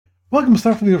Welcome to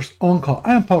Starfleet's On Call.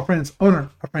 I am Paul France, owner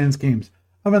of France Games.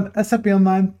 I'm an SFP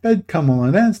Online, Bedcom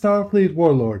Online, and Starfleet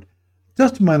Warlord.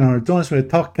 Just a minor, join us for a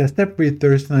talkcast every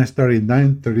Thursday night starting at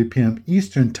 9:30 p.m.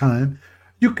 Eastern Time.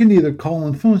 You can either call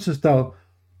on phone system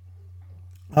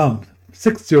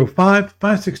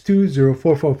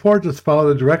 605-562-0444. Just follow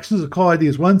the directions. The call ID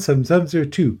is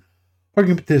 17702. Or you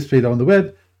can participate on the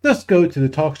web. Just go to the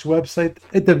TalkShoe website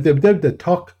at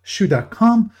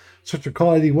www.talkshoe.com. Search for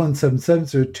call ID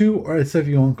 17702 or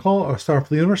SFU on call or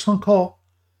Starfleet Universe on call.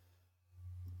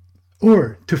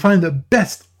 Or to find the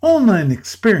best online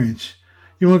experience,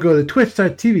 you want to go to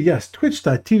twitch.tv. Yes,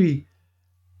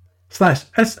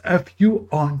 twitch.tv/SFU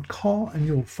on call, and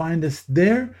you'll find us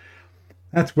there.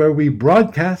 That's where we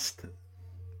broadcast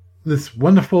this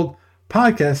wonderful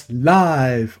podcast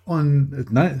live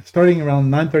on starting around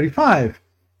 9:35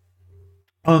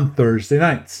 on Thursday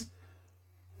nights.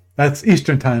 That's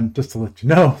Eastern Time, just to let you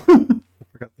know. I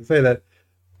forgot to say that.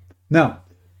 Now,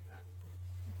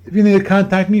 if you need to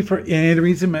contact me for any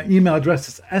reason, my email address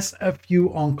is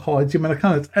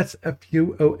sfuoncall@gmail.com. It's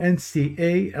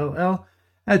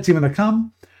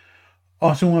sfuoncall@gmail.com.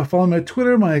 Also, want to follow me on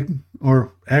Twitter,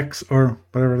 or X, or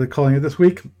whatever they're calling it this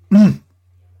week. You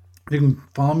can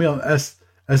follow me on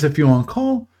SFU on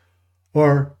Call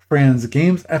or Franz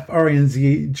Games,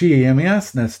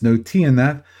 FRANZGAMES, and that's no T in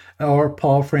that, or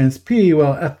Paul Franz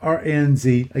PUL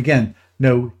FRANZ, again,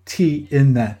 no T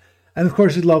in that. And of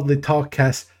course, the lovely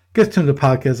Talkcast gets to the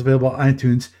podcast available on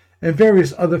iTunes and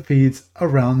various other feeds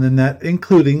around the net,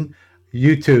 including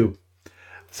YouTube.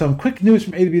 Some quick news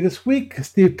from A to B this week.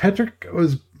 Steve Petrick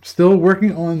was still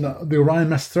working on the Orion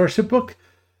Master Starship book.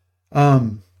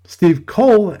 Steve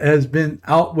Cole has been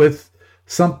out with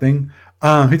something.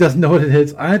 He doesn't know what it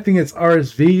is. I think it's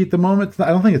RSV at the moment. I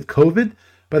don't think it's COVID,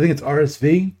 but I think it's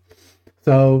RSV.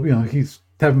 So, he's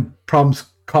having problems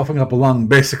coughing up a lung,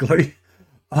 basically.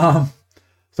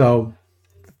 So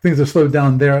things are slowed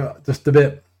down there just a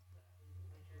bit.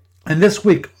 And this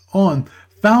week found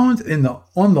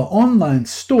on the online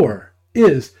store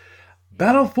is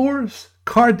Battle Force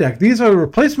card deck. These are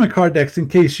replacement card decks in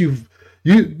case you've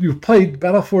played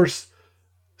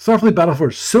Starfleet Battle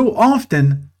Force so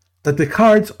often that the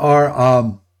cards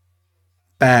are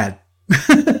bad.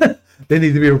 They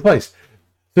need to be replaced.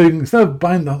 So instead of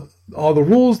buying all the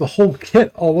rules, the whole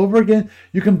kit all over again,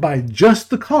 you can buy just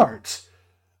the cards.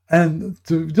 And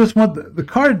to just want the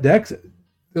card decks, it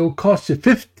will cost you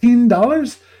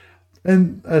 $15.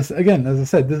 And as I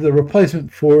said, this is a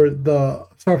replacement for the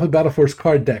Starfleet Battle Force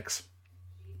card decks.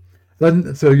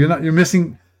 So you're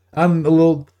missing on the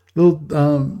little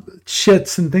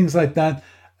chits and things like that,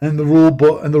 and the rule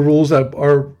book and the rules that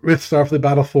are with Starfleet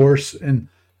Battle Force and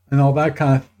all that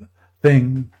kind of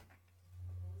thing.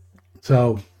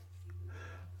 So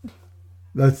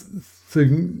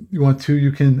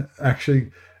you can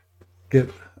actually get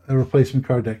a replacement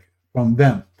card deck from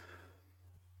them.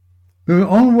 Moving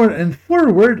onward and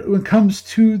forward, when it comes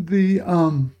to the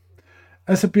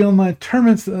SFP Online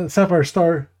tournaments, Sapphire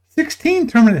Star 16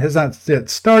 tournament has not yet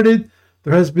started.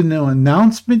 There has been no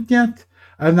announcement yet.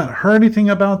 I have not heard anything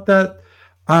about that.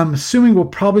 I'm assuming we'll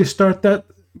probably start that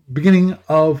beginning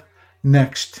of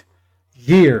next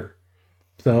year.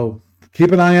 So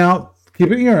keep an eye out,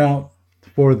 keep an ear out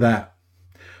for that.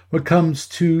 When it comes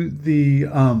to the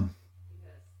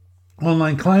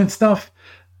online client stuff,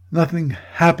 nothing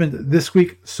happened this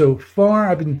week so far.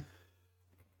 I've been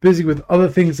busy with other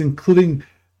things, including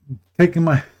taking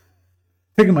my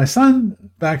son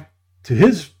back to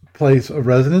his place of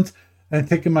residence and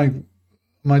taking my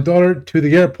daughter to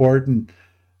the airport, and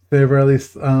they've at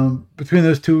least between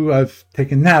those two, I've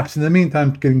taken naps in the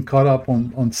meantime, getting caught up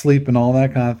on sleep and all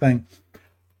that kind of thing.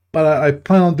 But I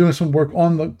plan on doing some work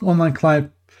on the online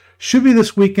client. Should be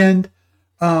this weekend.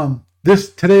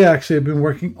 Today actually I've been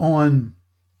working on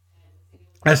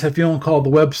SFU on Call, the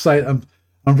website. I'm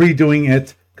redoing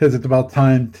it because it's about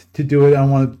time to do it. I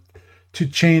want to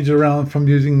change it around from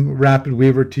using Rapid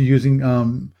Weaver to using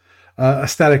a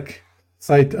static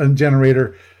site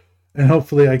generator, and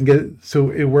hopefully I can get it so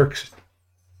it works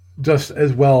just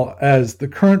as well as the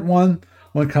current one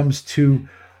when it comes to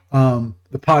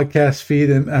the podcast feed.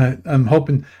 And I'm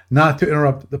hoping not to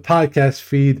interrupt the podcast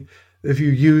feed if you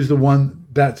use the one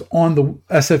that's on the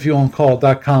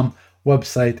sfuoncall.com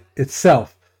website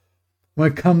itself.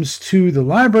 When it comes to the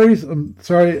libraries, I'm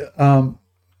sorry,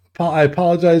 I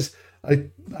apologize. I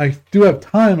do have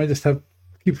time. I just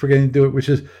keep forgetting to do it, which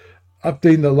is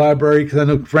updating the library, because I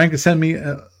know Frank has sent me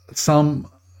some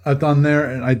I've done there,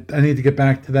 and I need to get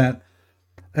back to that.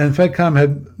 And FedCom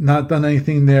had not done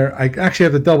anything there. I actually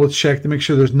have to double check to make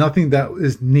sure there's nothing that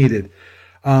is needed.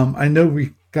 I know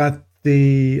we got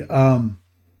the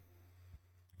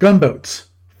gunboats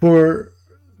for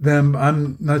them.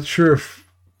 I'm not sure if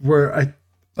where I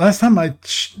last time I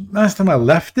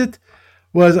left it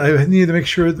was I needed to make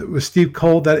sure that with Steve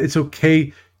Cole that it's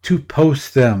okay to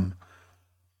post them.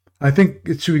 I think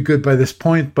it should be good by this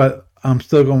point, but I'm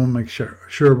still going to make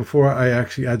sure before I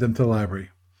actually add them to the library.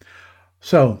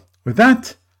 So with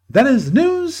that, that is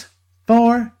news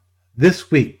for this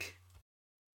week.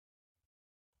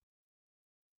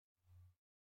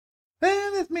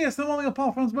 And it's me, Astronomical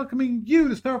Paul Franz, welcoming you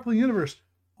to Starfleet Universe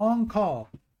on call.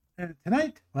 And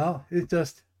tonight, well, it's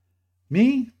just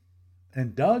me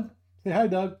and Doug. Say hi,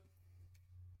 Doug.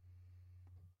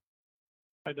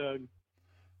 Hi, Doug.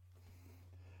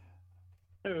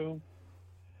 Hello.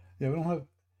 Yeah, we don't have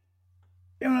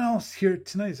anyone else here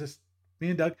tonight. It's just me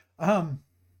and Doug.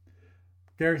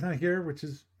 Gary's not here, which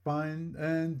is fine,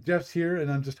 and Jeff's here,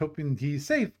 and I'm just hoping he's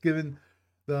safe given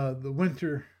the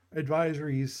winter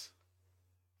advisories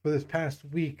for this past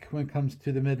week when it comes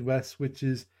to the Midwest, which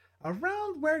is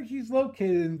around where he's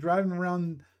located and driving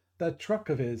around that truck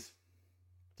of his.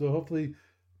 So hopefully,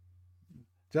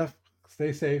 Jeff,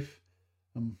 stay safe.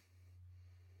 Don't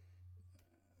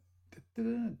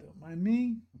mind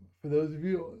me. For those of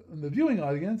you in the viewing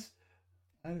audience,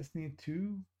 I just need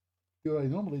to do what I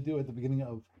normally do at the beginning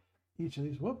of each of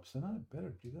these. Whoops, and I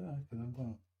better do that because I'm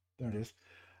going to. There it is.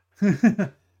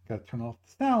 Got to turn off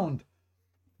the sound.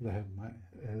 I have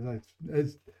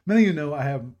as many of you know, I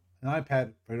have an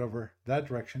iPad right over that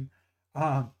direction,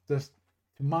 just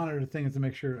to monitor things to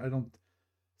make sure I don't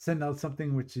send out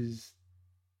something which is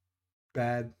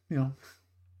bad, And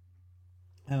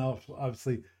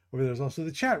obviously, over there's also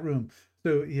the chat room.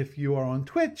 So if you are on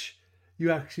Twitch,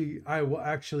 I will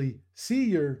actually see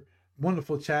your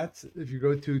wonderful chats if you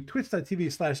go to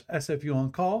twitch.tv/SFU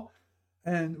on call,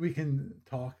 and we can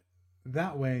talk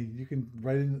that way. You can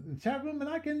write in the chat room and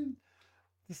I can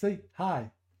just say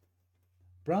hi.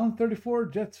 Brown 34,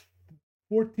 Jets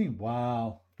 14.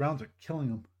 Wow, Browns are killing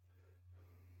them.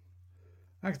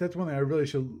 Actually, that's one thing I really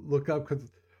should look up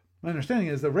because my understanding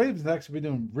is the Ravens have actually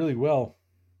been doing really well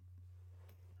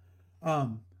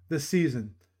this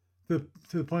season to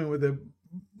the point where they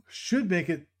should make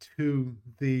it to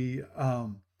the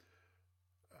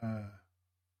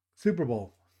Super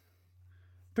Bowl.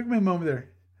 Took me a moment there.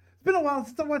 It's been a while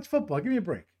since I watched football. Give me a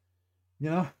break.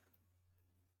 I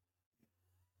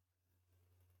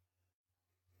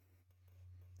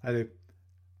do.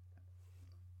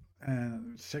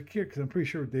 And check here because I'm pretty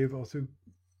sure Dave also.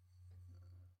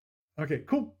 Okay,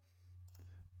 cool.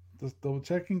 Just double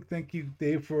checking. Thank you,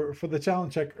 Dave, for the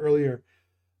challenge check earlier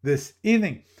this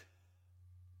evening.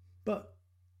 But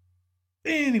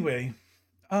anyway,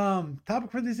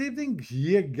 topic for this evening,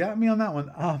 you got me on that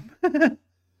one.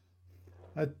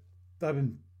 I've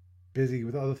been busy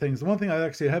with other things. The one thing I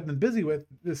actually have been busy with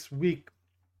this week,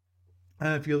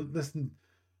 and if you listen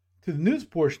to the news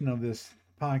portion of this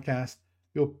podcast,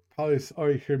 you'll probably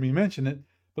already hear me mention it,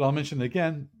 but I'll mention it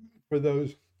again for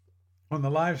those on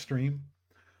the live stream.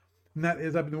 And that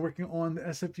is I've been working on the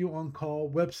SFU On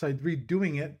Call website,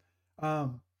 redoing it,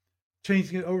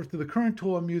 changing it over to the current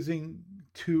tool I'm using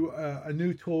to a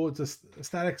new tool. It's a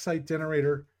static site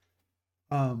generator.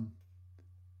 I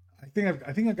think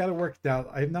I've got it worked out.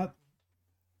 I have not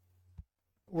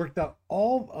worked out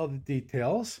all of the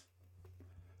details,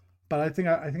 but I think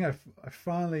I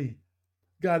finally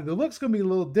got it. The look's going to be a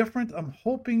little different. I'm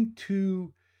hoping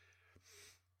to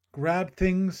grab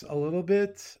things a little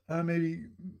bit, maybe.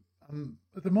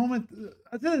 At the moment,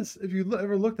 this, if you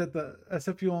ever looked at the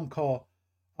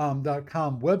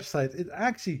sfuoncall.com website, it's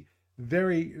actually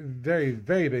very, very,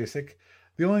 very basic.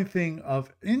 The only thing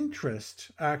of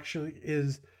interest actually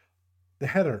is the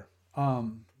header.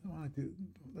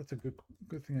 That's a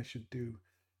good thing I should do.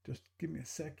 Just give me a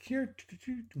sec here.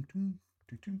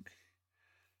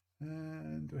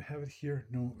 And do I have it here?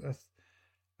 No,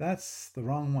 that's the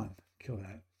wrong one. Kill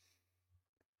that.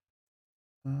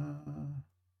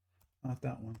 Not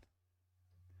that one.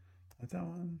 Not that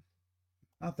one.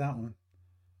 Not that one.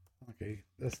 Okay,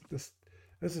 let's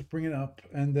just bring it up,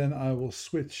 and then I will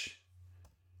switch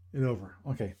it over.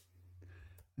 Okay,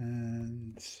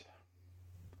 and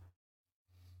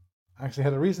I actually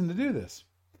had a reason to do this.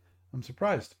 I'm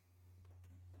surprised,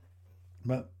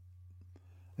 but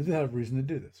I did have a reason to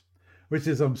do this, which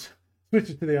is switch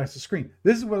it to the actual screen.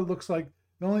 This is what it looks like.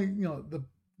 The only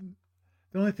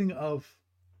thing of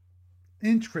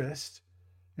interest,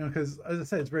 because as I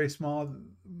said, it's very small.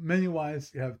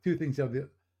 Menu-wise, you have two things. You have the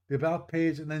About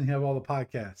page, and then you have all the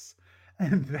podcasts.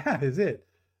 And that is it.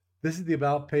 This is the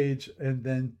About page, and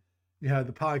then you have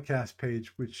the podcast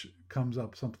page, which comes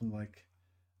up something like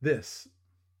this.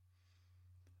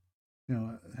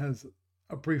 it has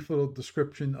a brief little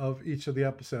description of each of the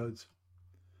episodes.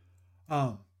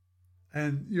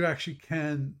 And you actually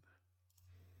can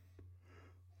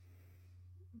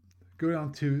go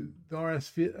down to the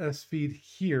RSS feed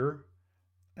here,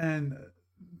 and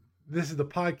this is the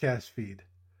podcast feed.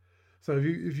 So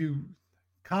if you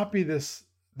copy this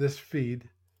feed,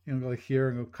 go like here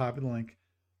and go copy the link,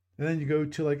 and then you go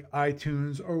to like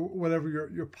iTunes or whatever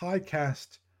your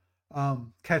podcast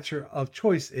catcher of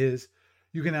choice is,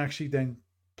 you can actually then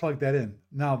plug that in.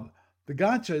 Now the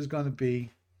gotcha is going to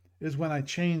be when I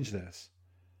change this,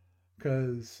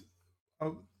 because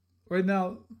right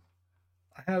now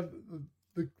I have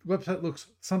the website looks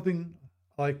something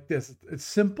like this. It's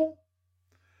simple.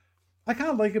 I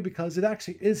kind of like it because it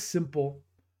actually is simple.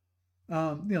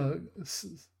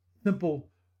 Simple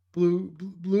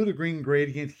blue to green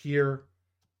gradient here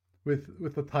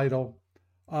with the title,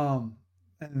 and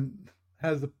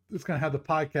it's going to have the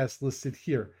podcast listed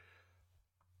here.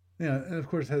 And of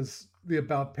course has the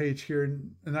about page here,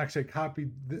 and actually I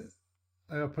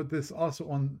put this also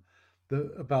on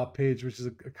the about page, which is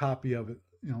a copy of it.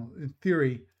 In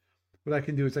theory, what I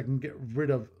can do is I can get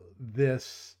rid of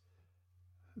this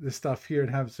stuff here and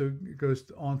have so it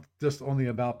goes on just on the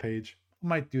about page. I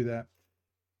might do that,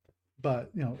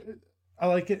 but I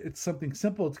like it. It's something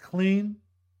simple. It's clean,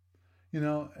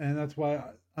 and that's why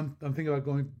I'm thinking about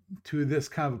going to this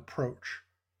kind of approach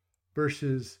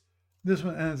versus this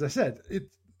one. And as I said,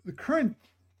 the current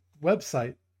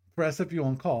website for SFU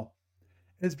on Call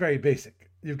is very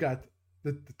basic. You've got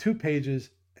the 2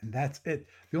 pages, and that's it.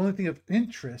 The only thing of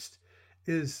interest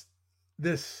is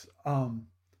this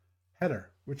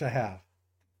header, which I have.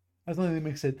 That's the only thing that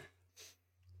makes it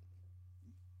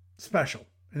special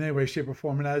in any way, shape, or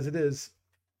form. And as it is,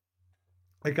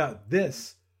 I got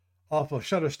this off of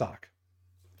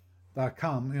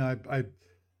Shutterstock.com.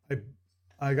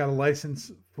 I got a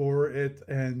license for it,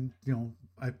 and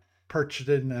I purchased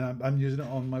it, and I'm using it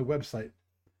on my website.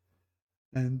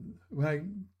 And when I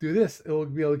do this, it will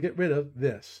be able to get rid of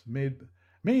this made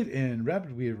in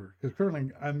Rapid Weaver, because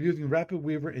currently I'm using Rapid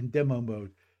Weaver in demo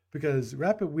mode, because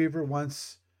Rapid Weaver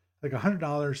wants like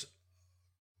 $100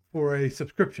 for a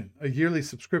subscription, a yearly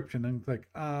subscription. And it's like,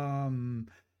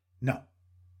 no,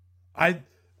 I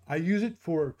use it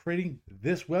for creating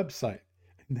this website,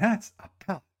 and that's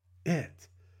about it.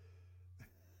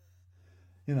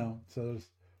 So there's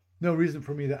no reason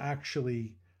for me to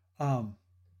actually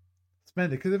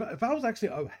spend it. Because if I was actually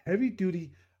a heavy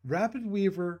duty Rapid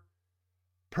Weaver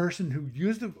person who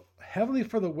used it heavily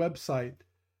for the website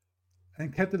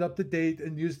and kept it up to date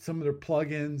and used some of their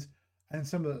plugins and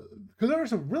because there are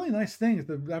some really nice things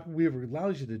that Rapid Weaver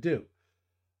allows you to do,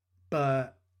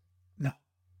 but no.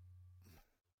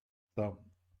 So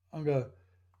I'm gonna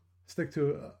stick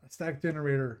to a stack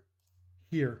generator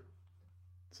here.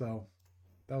 So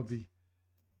that would be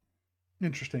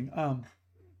interesting.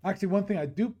 Actually, one thing I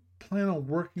do plan on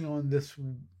working on this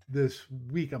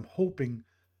week, I'm hoping,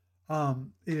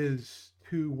 is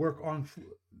to work on,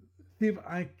 see if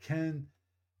I can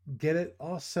get it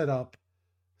all set up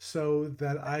so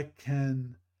that I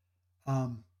can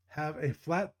have a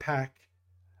Linux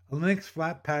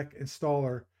Flatpak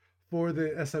installer for the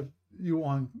SFU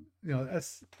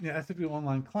SFU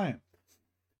Online client,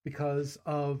 because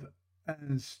of,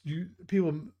 as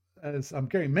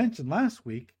Gary mentioned last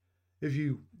week, if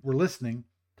you were listening,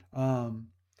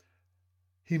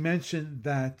 he mentioned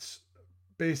that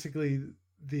basically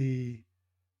the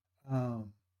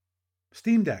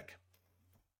Steam Deck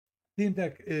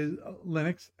is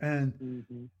Linux,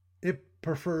 and it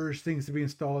prefers things to be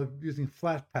installed using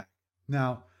Flatpak.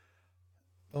 Now,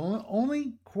 the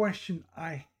only question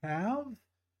I have,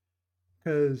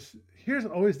 because here's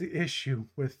always the issue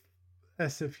with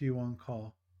SFU on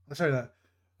Call. Sorry, that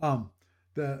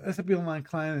the SFU Online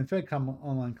client and FedCom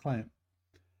Online client.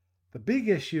 The big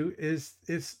issue is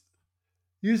it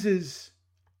uses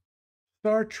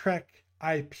Star Trek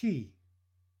IP.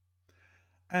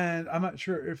 And I'm not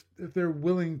sure if they're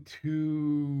willing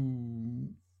to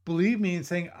believe me in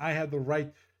saying I have the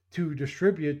right to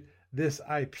distribute this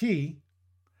IP,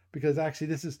 because actually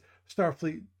this is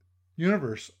Starfleet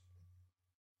Universe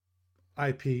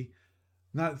IP,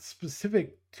 not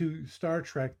specific to Star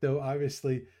Trek, though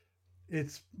obviously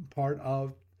it's part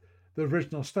of the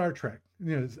original Star Trek,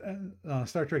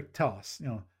 Star Trek TOS,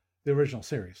 the original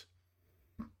series.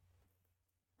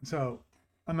 So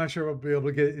I'm not sure if I'll be able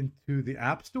to get it into the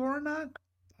App Store or not.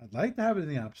 I'd like to have it in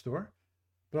the App Store,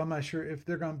 but I'm not sure if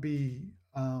they're going to be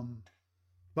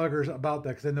buggers about that,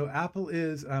 because I know Apple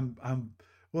is. I'm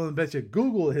willing to bet you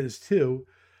Google is too,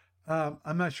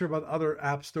 I'm not sure about other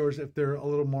app stores if they're a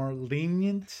little more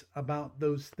lenient about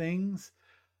those things.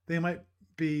 They might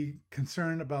be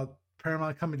concerned about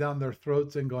Paramount coming down their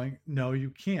throats and going, "No,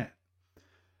 you can't."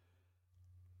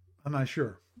 I'm not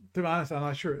sure. To be honest, I'm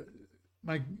not sure.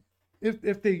 My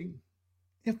if they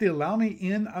allow me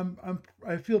in,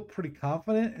 I feel pretty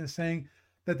confident in saying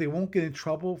that they won't get in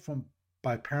trouble from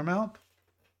by Paramount,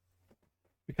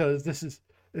 because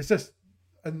it's just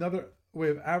another way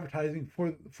of advertising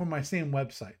for my same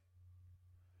website.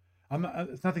 I'm not.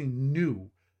 It's nothing new.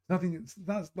 Nothing. It's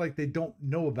not like they don't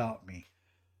know about me.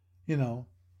 You know,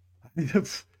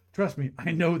 trust me.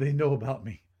 I know they know about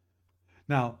me.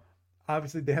 Now,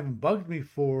 obviously, they haven't bugged me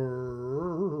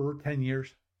for 10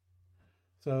 years,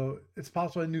 so it's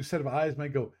possible a new set of eyes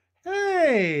might go,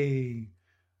 "Hey,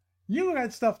 you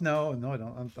got stuff." No, no, I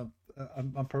don't.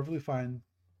 I'm perfectly fine.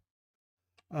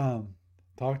 Um,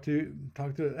 talk to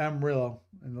Amarillo,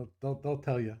 and they'll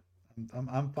tell you.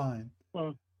 I'm fine.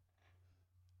 Well,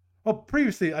 Well,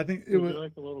 previously I think it would was you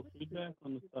like a little feedback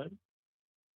on the site?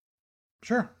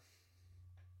 sure.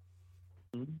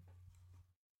 Mhm.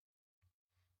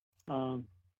 Um,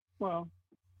 well,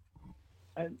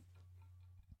 I,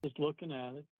 just looking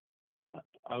at it,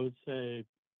 I would say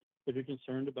if you're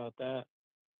concerned about that,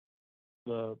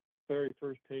 the very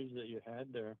first page that you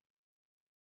had there,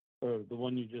 or the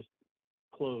one you just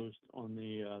closed on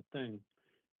the thing,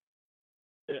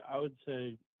 I would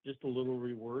say just a little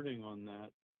rewording on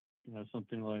that.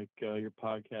 Something like your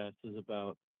podcast is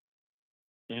about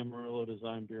Amarillo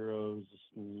Design Bureau's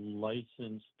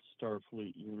licensed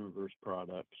Starfleet universe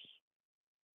products.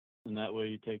 And that way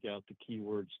you take out the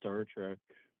keyword Star Trek.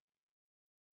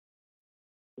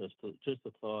 Just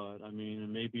a thought. I mean,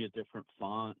 and maybe a different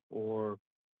font, or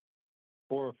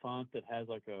a font that has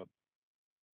like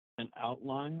an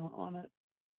outline on it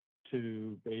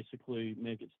to basically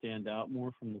make it stand out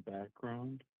more from the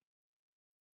background.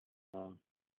 Uh,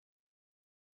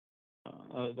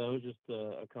 that was just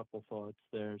a couple thoughts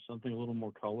there. Something a little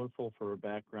more colorful for a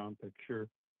background picture.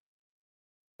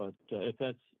 But if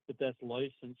that's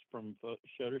licensed from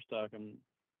Shutterstock, I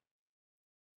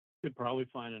could probably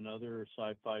find another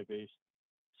sci-fi based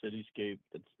cityscape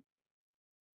that's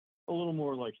a little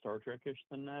more like Star Trek-ish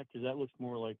than that, because that looks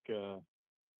more like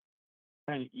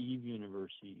kind of Eve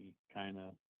University kind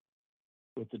of,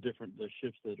 with the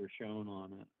ships that are shown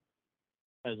on it,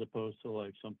 as opposed to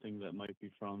like something that might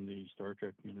be from the Star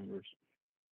Trek universe.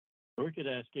 Or we could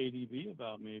ask ADB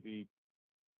about maybe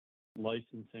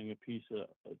licensing a piece of,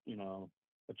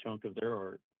 a chunk of their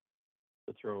art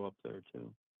to throw up there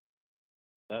too.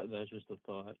 That's just a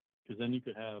thought, because then you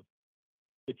could have,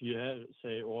 if you had,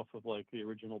 say, off of like the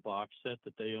original box set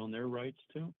that they own their rights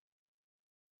to,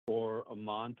 or a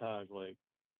montage like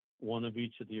one of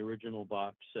each of the original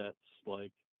box sets, the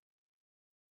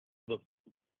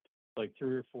like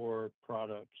 3 or 4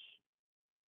 products,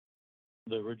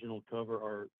 the original cover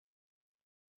art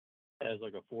as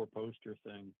like a 4 poster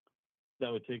thing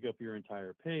that would take up your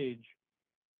entire page,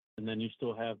 and then you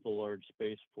still have the large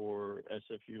space for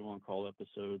SFU on call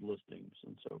episode listings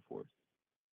and so forth.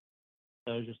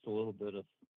 That was just a little bit of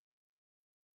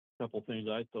couple things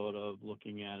I thought of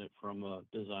looking at it from a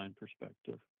design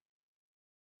perspective,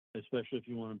 especially if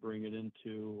you want to bring it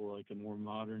into like a more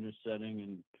modernist setting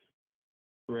and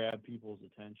grab people's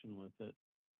attention with it.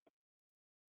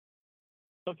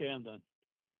 Okay, I'm done.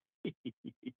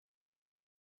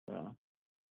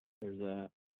 There's that.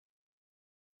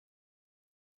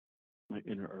 My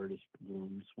inner artist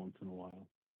blooms once in a while.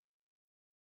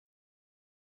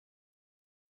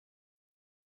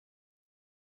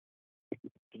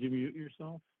 Did you mute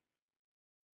yourself?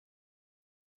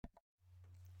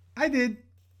 I did,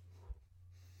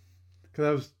 because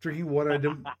I was drinking water. I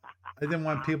didn't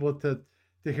want people to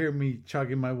hear me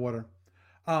chugging my water.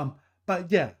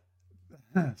 But yeah,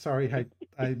 sorry,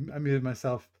 I muted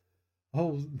myself.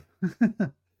 Oh,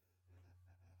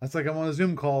 that's like I'm on a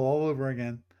Zoom call all over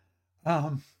again.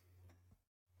 Um,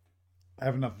 I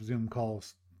have enough Zoom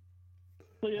calls.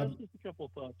 So yeah, just a couple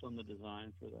of thoughts on the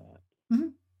design for that. Mm-hmm.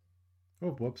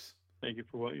 Oh, whoops. Thank you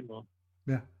for what you will.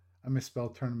 Yeah, I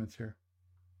misspelled tournaments here.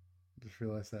 Just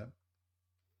realized that.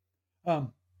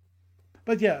 Um,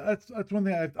 but yeah, that's one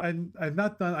thing I've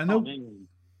not done. I know.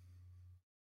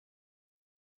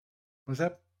 What's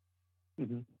that?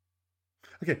 Mm-hmm.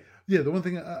 Okay, yeah. The one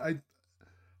thing I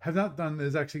have not done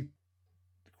is actually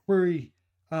query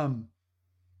ADB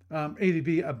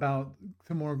about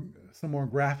some more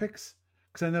graphics,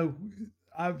 because I know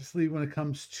obviously when it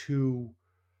comes to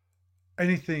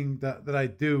anything that I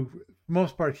do, for the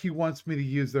most part he wants me to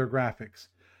use their graphics,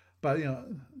 but I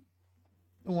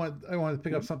wanted to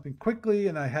pick up something quickly,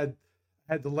 and I had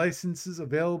had the licenses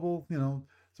available,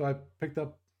 so I picked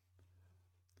up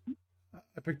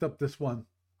this one.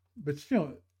 But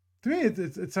to me,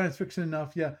 it's science fiction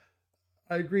enough. Yeah,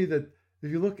 I agree that if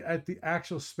you look at the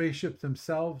actual spaceships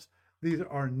themselves, these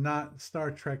are not Star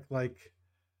Trek like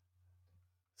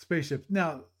spaceships.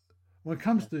 Now, when it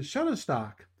comes to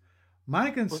Shutterstock, my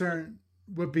concern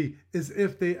would be is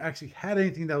if they actually had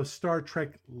anything that was Star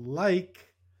Trek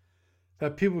like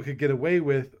that people could get away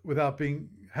with without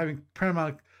having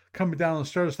Paramount coming down on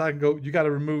Shutterstock and go, you got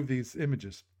to remove these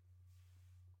images.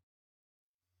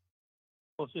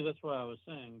 Well, see, that's why I was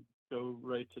saying go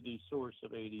right to the source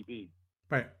of ADB.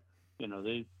 Right.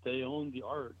 They own the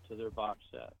art to their box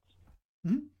sets.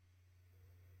 Mm-hmm.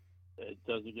 It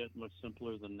doesn't get much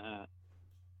simpler than that.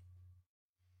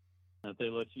 And if they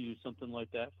let you use something like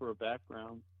that for a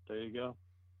background, there you go.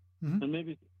 Mm-hmm. And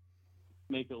maybe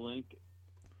make a link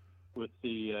with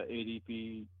the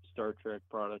ADB Star Trek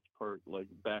product part, like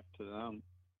back to them.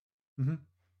 Mm-hmm.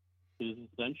 It's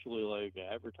essentially like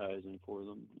advertising for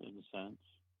them in a sense.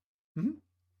 Mm-hmm.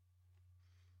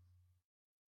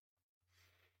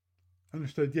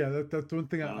 Understood. Yeah, that's one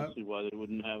thing. I don't see why they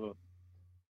wouldn't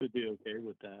could be okay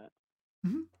with that.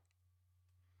 Mm-hmm.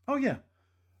 Oh yeah.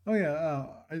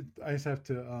 I just have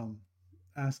to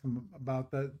ask them about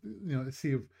that.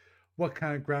 See what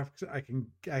kind of graphics I can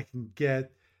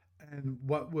get, and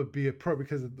what would be appropriate.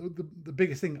 Because the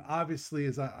biggest thing, obviously,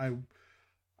 is I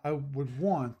would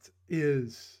want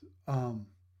is I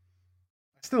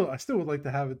still would like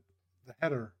to have the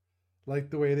header like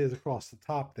the way it is across the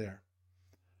top there.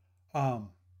 I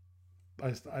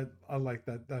like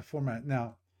that format.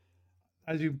 Now,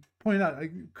 as you pointed out,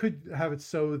 I could have it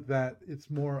so that it's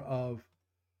more of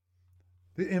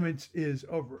the image is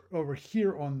over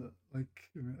here on the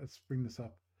let's bring this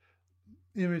up.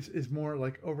 The image is more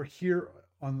like over here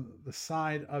on the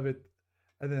side of it,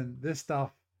 and then this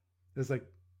stuff is like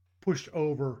pushed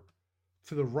over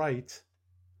to the right.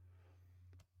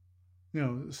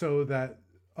 So that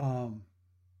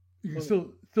you can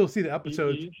still see the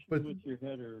episodes. The issue with your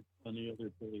header on the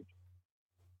other page.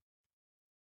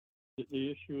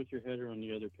 The issue with your header on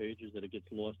the other page is that it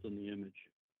gets lost in the image.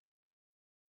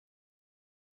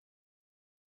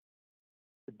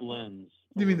 It blends.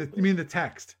 You mean the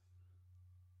text?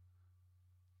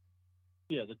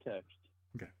 Yeah, the text.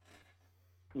 Okay.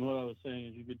 And what I was saying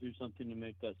is you could do something to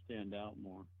make that stand out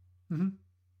more. Mm-hmm.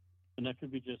 And that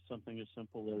could be just something as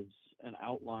simple as an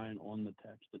outline on the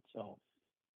text itself.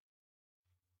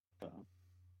 So,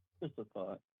 just a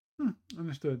thought.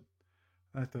 Understood.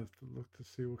 I have to look to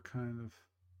see what kind of.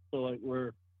 So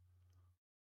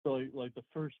like the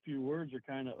first few words are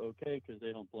kind of okay because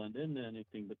they don't blend into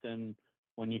anything, but then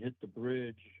when you hit the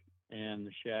bridge and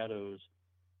the shadows,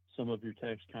 some of your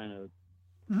text kind of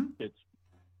gets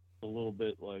a little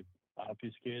bit like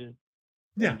obfuscated.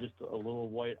 Yeah. And just a little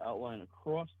white outline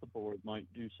across the board might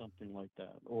do something like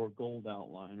that, or a gold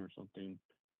outline or something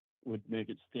would make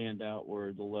it stand out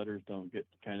where the letters don't get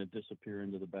kind of disappear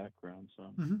into the background.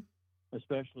 So,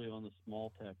 especially on the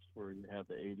small text where you have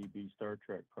the ADB Star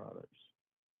Trek products.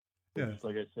 Yeah.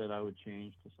 Like I said, I would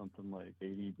change to something like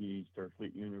ADB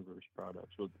Starfleet Universe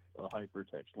products with a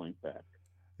hypertext link back.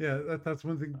 Yeah, that's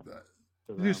one thing.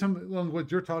 Do something along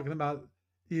what you're talking about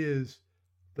is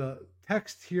the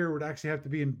text here would actually have to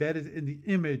be embedded in the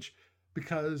image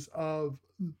because of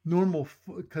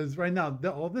because right now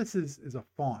all this is a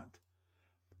font.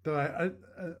 So I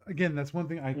again, that's one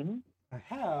thing I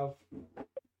have,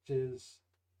 which is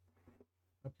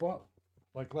I bought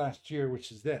like last year,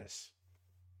 which is this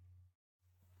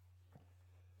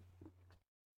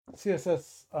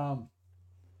CSS,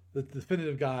 the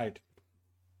definitive guide,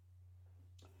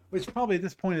 which probably at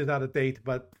this point is out of date,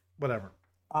 but whatever.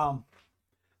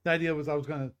 The idea was I was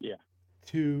going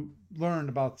to learn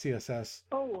about CSS.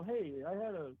 Oh, hey, I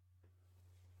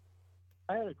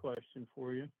had a question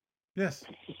for you. Yes.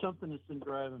 It's something that's been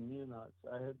driving me nuts.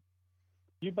 Do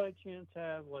you by chance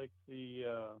have like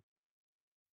a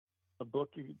book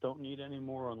you don't need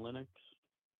anymore on Linux?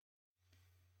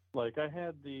 Like I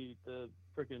had the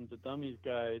Dummies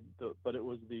guide, but it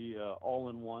was the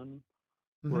all-in-one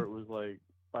where it was like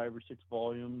 5 or 6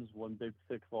 volumes, one big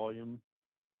thick volume.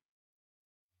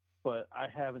 But I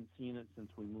haven't seen it since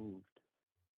we moved.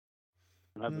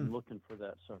 And I've been looking for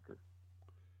that sucker.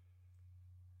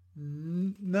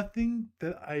 Nothing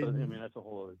that I mean, that's a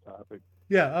whole other topic.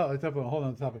 Yeah, it's definitely a whole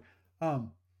other topic.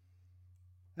 And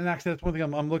actually, that's one thing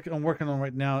I'm working on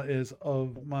right now is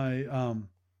of my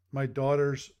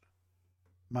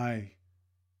my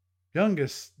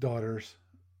youngest daughter's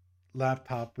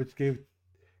laptop, which gave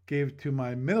to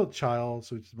my middle child,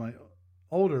 which is my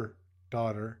older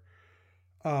daughter.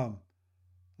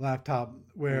 laptop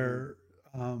where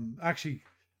actually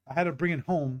I had to bring it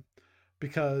home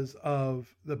because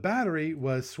of the battery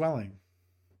was swelling.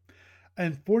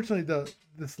 And fortunately,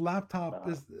 this laptop,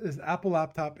 this Apple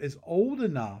laptop, is old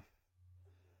enough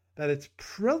that it's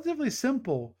relatively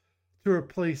simple to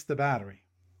replace the battery.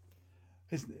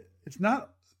 It's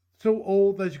not so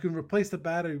old that you can replace the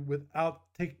battery without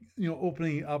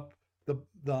opening up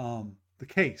the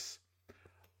case,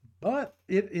 but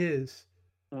it is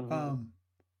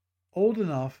old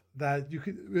enough that you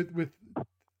could with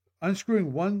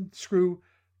unscrewing one screw,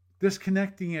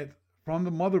 disconnecting it from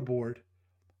the motherboard,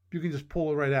 you can just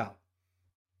pull it right out.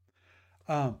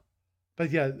 But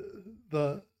yeah,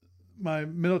 my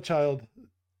middle child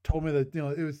told me that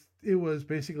it was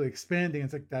basically expanding.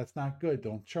 It's like, that's not good.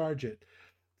 Don't charge it.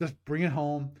 Just bring it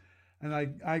home. And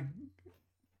I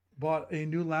bought a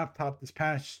new laptop this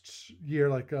past year,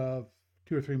 like 2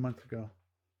 or 3 months ago.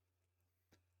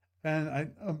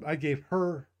 And I gave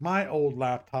her my old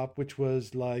laptop, which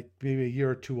was like maybe a year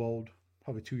or two old,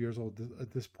 probably 2 years old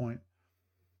at this point.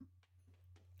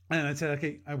 And I said,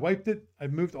 okay, I wiped it. I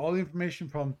moved all the information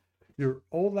from your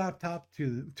old laptop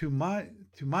to my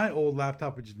old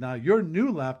laptop, which is now your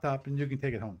new laptop, and you can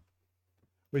take it home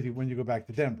with you when you go back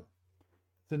to Denver.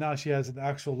 So now she has an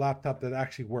actual laptop that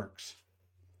actually works.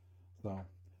 So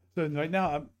right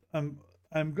now I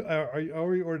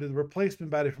already ordered the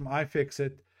replacement battery from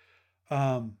iFixit,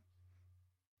 and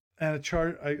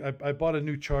I bought a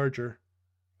new charger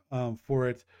for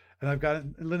it, and I've got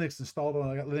Linux installed on.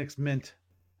 I got Linux Mint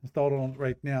installed on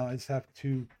right now. I just have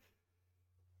to.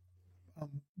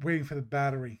 I'm waiting for the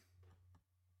battery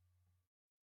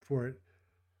for it.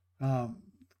 Because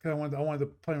I wanted to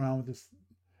play around with this.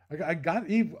 I got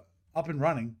Eve up and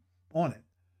running on it.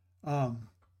 I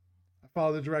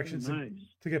followed the directions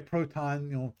to get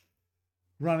Proton,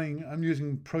 running. I'm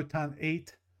using Proton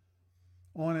 8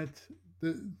 on it.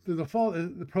 The default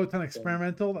is the Proton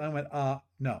Experimental. I went,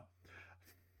 no.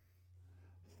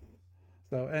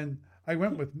 So, and I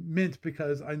went with Mint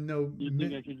because I know. You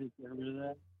think I should just get rid of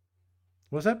that?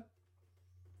 What's that?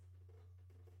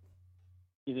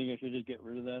 You think I should just get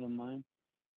rid of that on mine?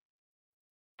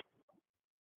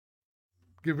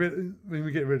 Get rid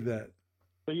of that.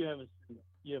 But you haven't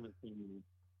seen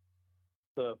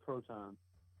the Proton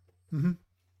and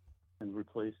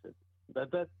replace it.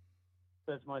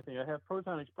 That's my thing. I have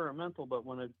Proton Experimental, but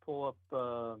when I pull up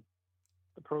the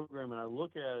program and I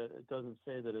look at it, it doesn't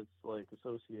say that it's like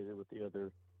associated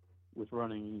with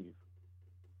running Eve.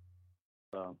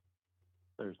 So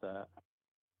there's that.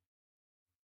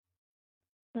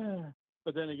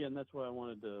 But then again, that's why I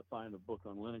wanted to find a book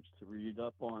on Linux to read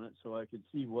up on it so I could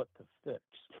see what to fix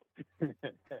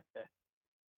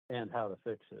and how to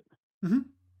fix it.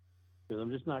 Because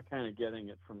I'm just not kind of getting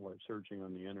it from like searching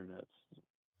on the internet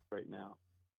right now.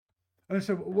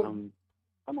 So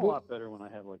I'm a lot better when I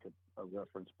have like a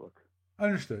reference book.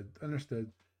 Understood. Of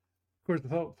course, the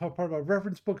top part about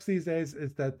reference books these days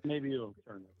is that maybe it'll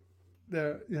turn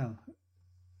it.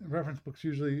 Reference books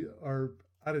usually are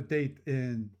out of date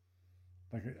in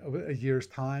like a year's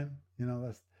time.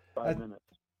 That's 5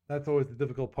 minutes. That's always the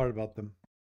difficult part about them.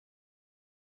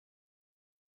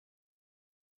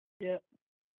 Yeah.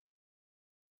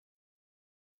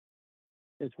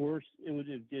 It's worse. It would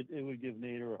give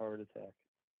Nader a heart attack.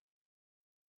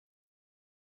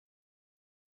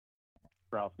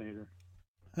 Ralph Nader.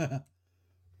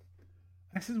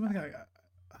 Actually, one thing I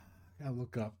gotta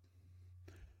look up,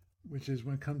 which is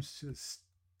when it comes to the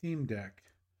Steam Deck,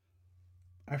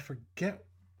 I forget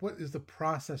what is the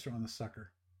processor on the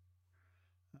sucker.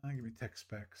 I'll give me tech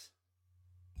specs.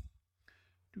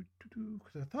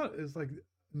 Because I thought it was like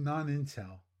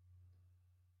non-Intel.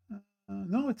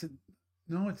 It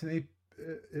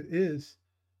is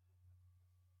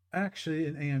actually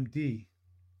an AMD.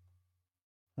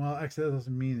 Well, actually, that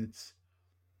doesn't mean it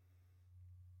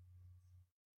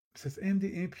says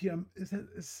AMD APM. Is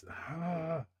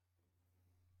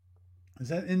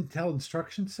that Intel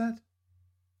instruction set?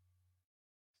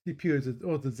 CPU is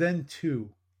the Zen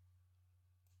 2.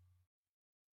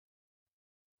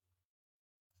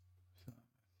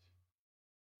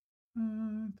 I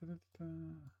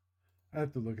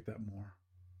have to look at that more.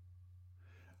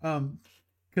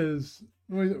 Because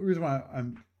the reason why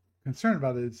I'm concerned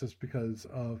about it is just because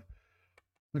of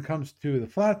when it comes to the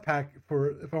flat pack,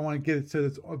 if I want to get it so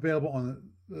it's available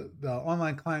on the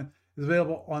online client is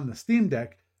available on the Steam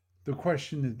Deck, the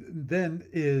question then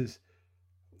is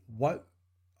what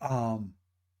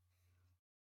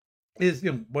is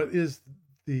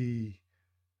the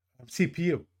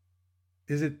CPU?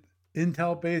 Is it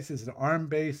Intel based? Is it ARM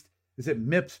based? Is it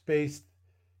MIPS based?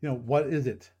 What is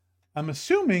it? I'm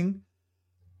assuming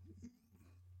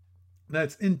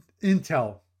That's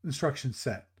Intel instruction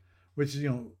set, which is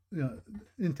Intel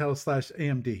 /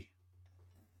 AMD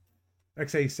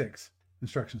x86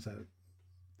 instruction set.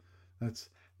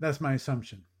 That's my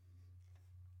assumption,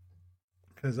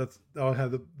 because that'll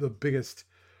have the biggest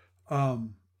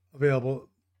available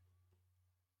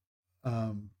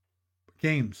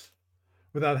games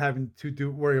without having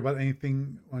to worry about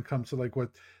anything when it comes to like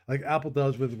Apple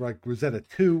does with like Rosetta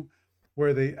 2,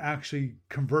 where they actually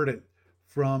convert it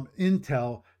from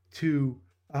Intel to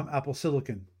Apple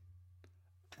Silicon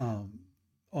on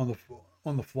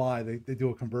the fly. They do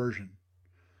a conversion.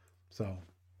 So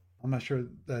I'm not sure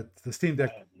that the Steam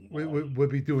Deck would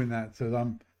be doing that. So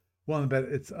I'm willing to bet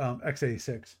it's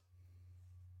x86.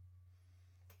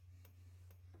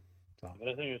 So. But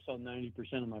I think I saw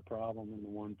 90% of my problem in the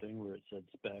one thing where it said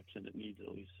specs and it needs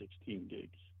at least 16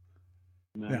 gigs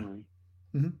memory.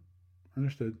 Yeah.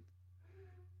 Understood.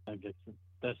 I guess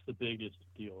that's the biggest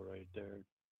deal right there.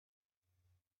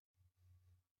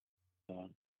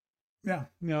 Yeah,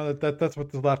 that's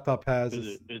what the laptop has.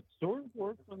 It sort of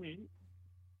works on the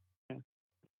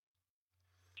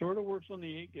sort of works on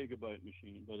the 8 gigabyte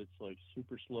machine, but it's like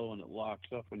super slow and it locks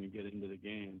up when you get into the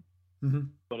game. Mm-hmm.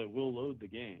 But it will load the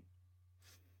game.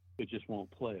 It just won't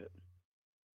play it,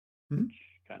 mm-hmm. which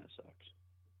kind of sucks.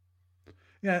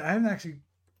 Yeah, I haven't actually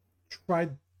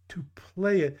tried to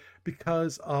play it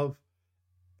because of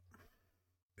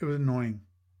it was annoying.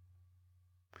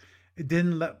 It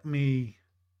didn't let me.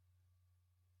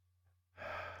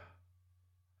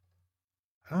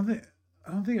 I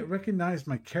don't think it recognized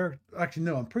my character. Actually,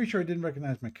 no, I'm pretty sure it didn't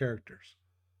recognize my characters.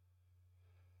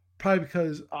 Probably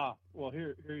because. Well,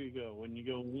 here you go. When you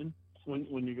go in,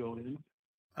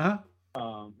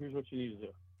 here's what you need to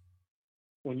do.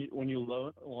 When you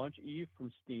launch Eve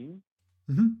from Steam,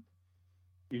 mm-hmm.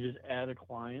 you just add a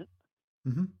client,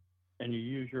 mm-hmm. and you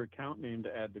use your account name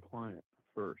to add the client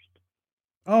first.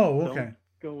 Oh, okay. Don't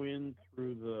go in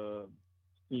through the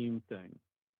Steam thing.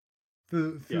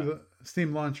 Through the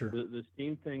Steam launcher. The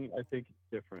Steam thing, I think, is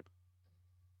different.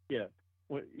 Yeah.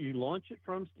 When you launch it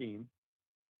from Steam,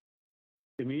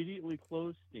 immediately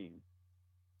close Steam.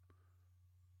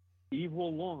 Eve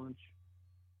will launch,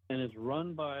 and it's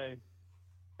run by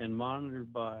and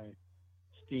monitored by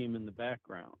Steam in the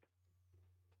background.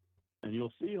 And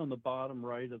you'll see on the bottom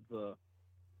right of the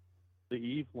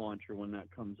Eve launcher when that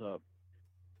comes up,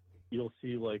 you'll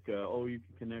see like, you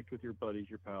can connect with your buddies,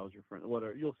 your pals, your friends,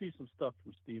 whatever. You'll see some stuff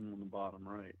from Steam on the bottom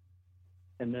right.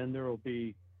 And then there will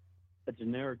be a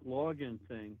generic login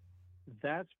thing.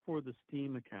 That's for the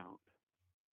Steam account.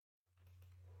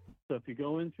 So if you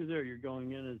go in through there, you're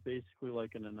going in as basically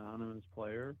like an anonymous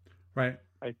player. Right.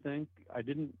 I think I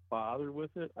didn't bother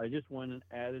with it. I just went and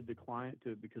added the client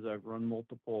to it because I've run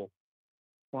multiple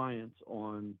clients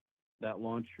on that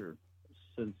launcher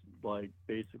since like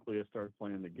basically I started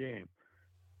playing the game.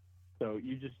 So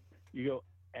you go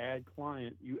add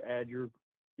client, you add your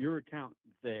account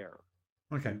there.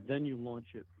 Okay. And then you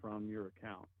launch it from your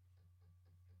account.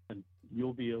 And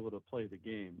you'll be able to play the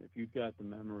game if you've got the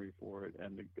memory for it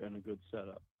and a good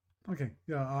setup. Okay.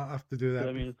 Yeah, I'll have to do that. But,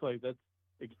 I mean, it's like that's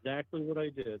exactly what I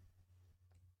did.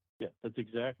 Yeah, that's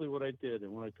exactly what I did.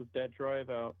 And when I took that drive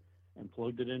out and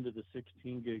plugged it into the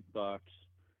 16 gig box,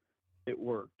 it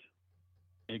worked.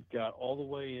 It got all the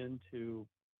way into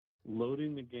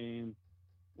loading the game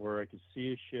where I could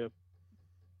see a ship.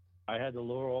 I had to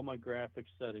lower all my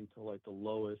graphics setting to like the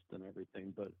lowest and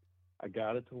everything, but I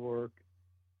got it to work.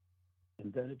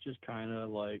 And then it just kind of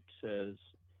like says,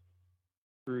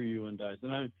 screw you and dies.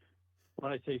 And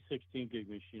when I say 16 gig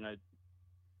machine, I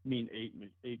mean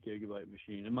 8 gigabyte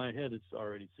machine. In my head, it's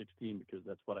already 16 because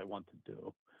that's what I want to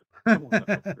do. I want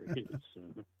to upgrade it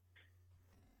soon.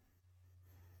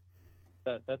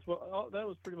 That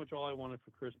was pretty much all I wanted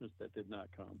for Christmas that did not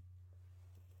come.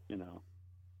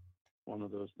 One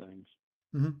of those things.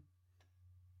 Mm-hmm.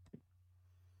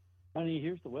 Honey,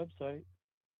 here's the website.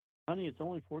 Honey, it's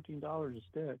only $14 a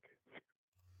stick.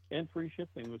 And free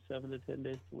shipping with 7 to 10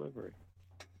 days delivery.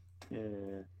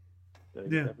 Yeah.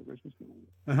 Yeah.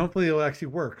 And hopefully it actually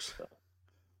works.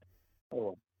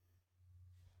 Oh.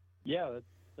 Yeah,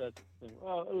 that's the thing.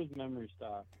 Well, it was memory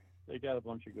stock. They got a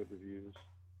bunch of good reviews.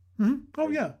 Mm-hmm. Oh,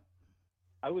 yeah.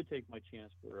 I would take my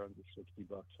chance for under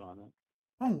 $60 on it.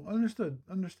 Oh, understood.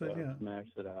 Yeah. Max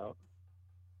it out.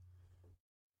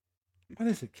 What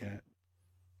is it, Cat?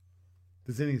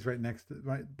 The Zinni's right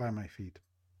by my feet.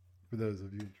 For those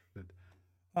of you interested.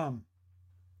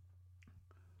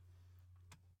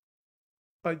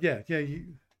 But yeah,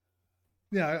 I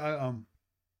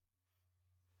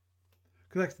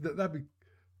because that'd be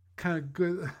kind of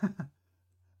good.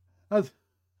 I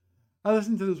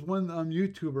listened to this one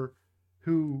YouTuber,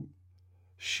 who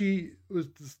she was,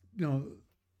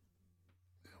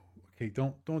 okay,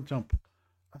 don't jump.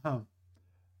 Uh,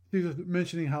 she was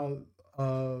mentioning how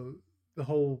the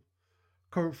whole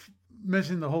car,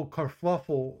 mentioning the whole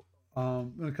kerfluffle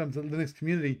when it comes to the Linux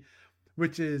community,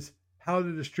 which is how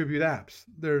to distribute apps.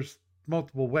 There's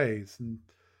multiple ways, and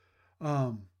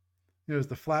um, there's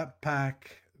the Flatpak.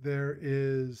 There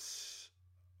is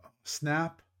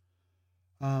Snap.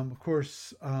 Of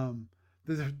course,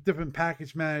 there's different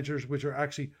package managers, which are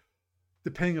actually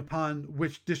depending upon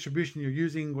which distribution you're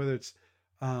using, whether it's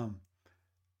um,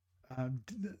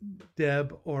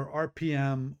 Deb or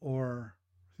RPM, or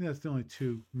I think that's the only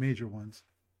two major ones.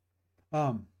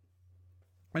 Um,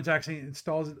 which actually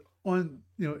installs it on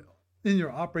in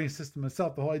your operating system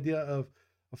itself. The whole idea of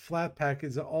a Flatpak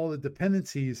is that all the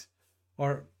dependencies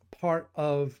are part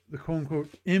of the quote unquote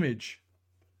image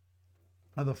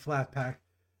of the Flatpak,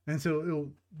 and so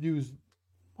it'll use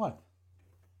what?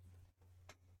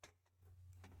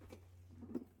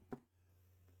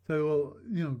 So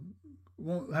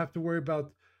won't have to worry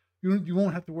about you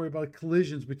won't have to worry about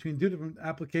collisions between two different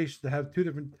applications that have two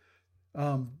different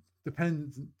um,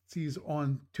 dependencies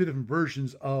on two different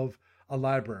versions of a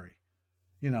library.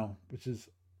 Which has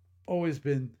always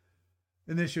been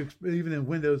an issue, even in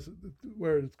Windows,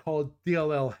 where it's called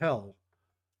DLL hell.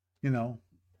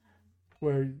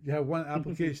 Where you have one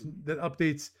application that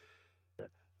updates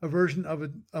a version of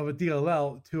a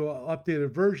DLL to an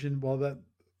updated version, while that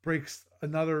breaks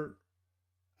another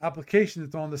application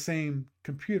that's on the same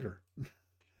computer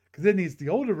because it needs the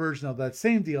older version of that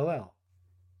same DLL.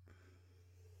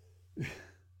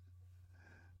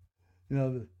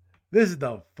 This is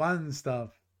the fun stuff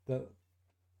that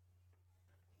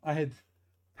I had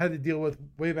to deal with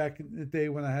way back in the day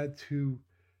when I had to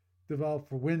develop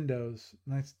for Windows.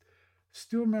 And I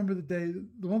still remember the day.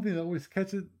 The one thing that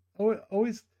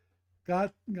always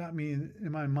got me in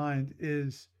my mind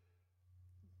is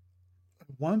at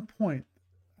one point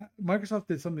Microsoft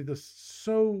did something that's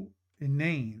so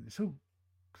inane, so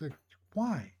like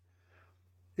why?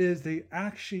 Is they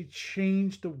actually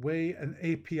changed the way an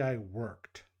API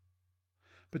worked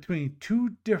between two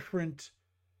different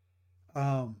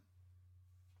what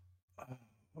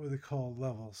do they call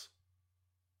levels?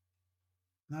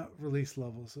 Not release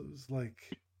levels. It was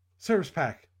like service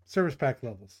pack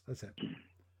levels. That's it.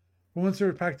 From one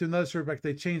service pack to another service pack,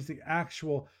 they changed the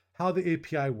actual how the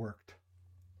API worked,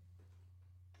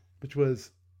 which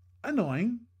was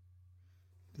annoying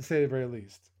to say the very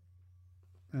least.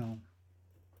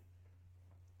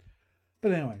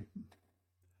 But anyway,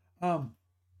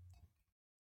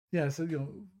 yeah. So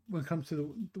when it comes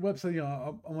to the website,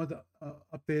 I want to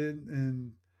update it,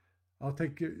 and I'll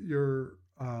take your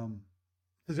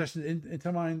suggestion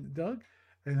into mind, Doug,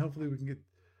 and hopefully we can get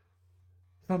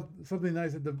something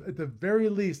nice at the very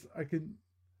least. I can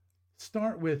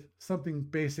start with something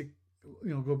basic,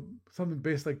 go something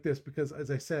basic like this, because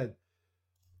as I said,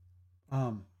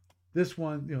 this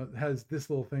one has this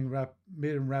little thing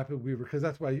made in Rapid Weaver, because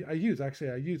that's what I use. Actually,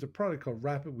 I use a product called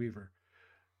Rapid Weaver.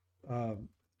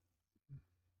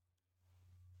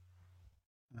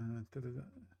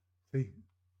 See,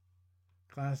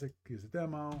 classic. Use a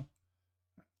demo.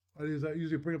 I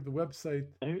usually bring up the website.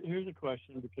 Here's a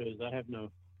question, because I have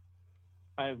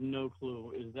no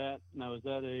clue. Is that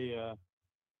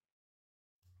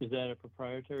a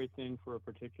proprietary thing for a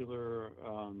particular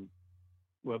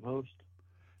web host?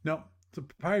 No, it's a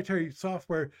proprietary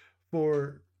software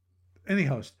for any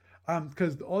host.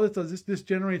 Because all this does is this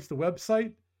generates the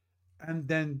website, and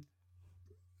then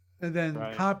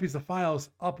right. Copies the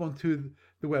files up onto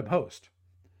the web host.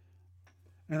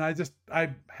 And I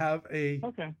have a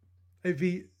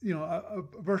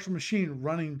virtual machine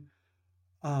running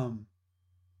my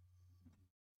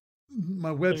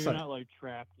website. So you're not like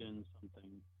trapped in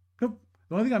something. Nope.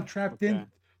 The only thing I'm trapped into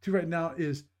right now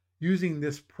is using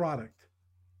this product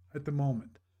at the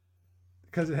moment,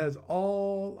 because it has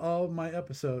all of my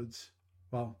episodes.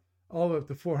 Well, all the way up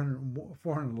to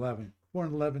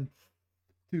 411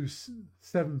 to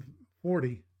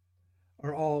 740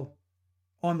 are all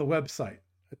on the website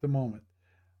at the moment.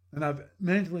 And I've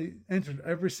manually entered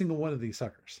every single one of these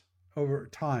suckers over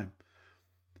time.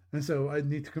 And so I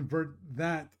need to convert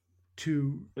that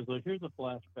to... Because like, here's a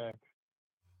flashback.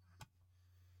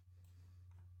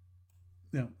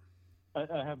 Yeah.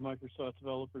 I have Microsoft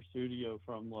Developer Studio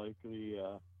from like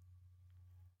the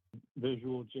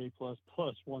Visual J++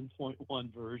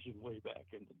 1.1 version way back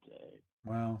in the day.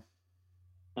 Wow.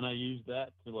 And I used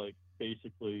that to like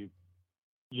basically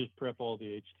just prep all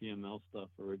the HTML stuff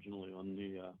originally on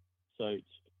the sites.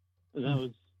 And that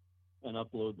was, and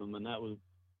upload them. And that was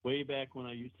way back when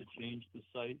I used to change the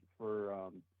site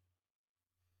for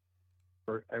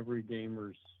every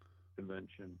gamers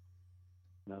convention.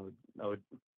 And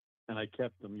and I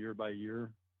kept them year by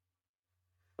year.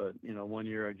 But one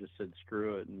year I just said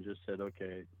screw it and just said,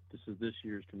 okay, this is this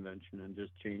year's convention, and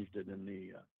just changed it in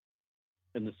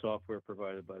the software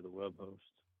provided by the web host.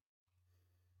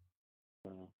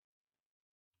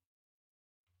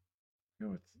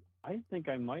 I think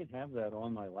I might have that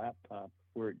on my laptop.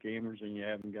 We're at Gamers and you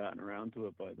haven't gotten around to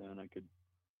it by then. I could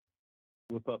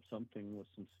whip up something with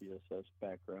some CSS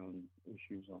background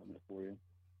issues on it for you.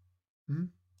 Mm-hmm.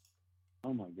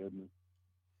 Oh my goodness.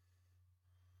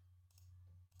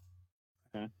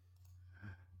 Okay.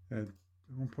 At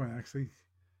one point, actually,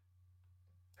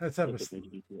 had set up a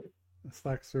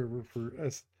Slack server for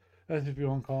as if you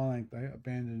on call, and I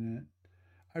abandoned it.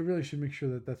 I really should make sure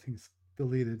that that thing's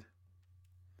deleted.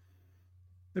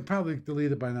 They probably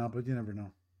deleted by now, but you never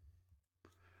know.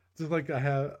 Just like I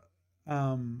had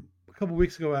a couple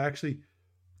weeks ago, I actually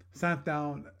sat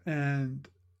down, and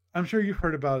I'm sure you've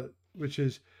heard about it, which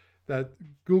is that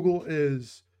Google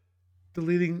is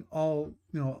deleting all,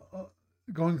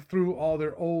 going through all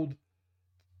their old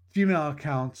Gmail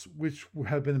accounts, which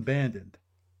have been abandoned.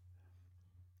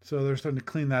 So they're starting to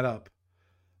clean that up.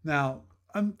 Now,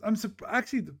 I'm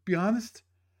actually, to be honest,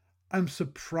 I'm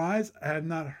surprised I have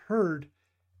not heard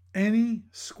any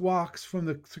squawks from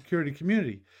the security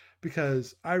community,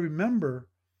 because I remember,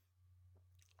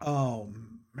 oh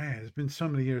man, it's been so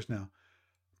many years now,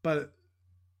 but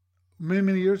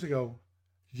many years ago,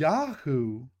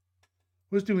 Yahoo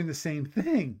was doing the same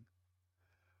thing,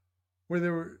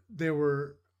 where they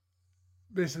were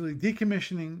basically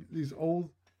decommissioning these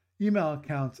old email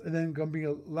accounts and then going to be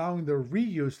allowing their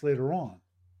reuse later on.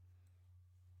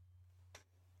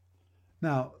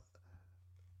 Now,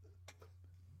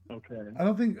 okay, I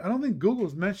don't think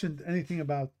Google's mentioned anything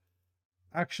about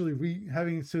actually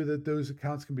having it so that those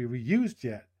accounts can be reused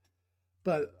yet.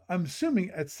 But I'm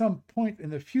assuming at some point in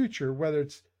the future, whether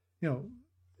it's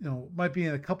might be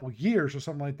in a couple of years or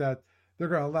something like that, they're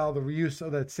going to allow the reuse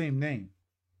of that same name.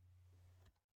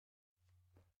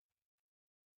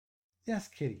 Yes,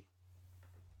 Kitty.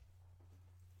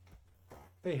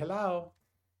 Say hello.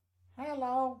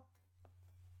 Hello.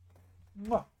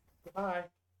 Mwah. Goodbye.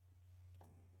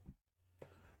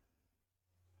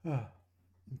 Okay.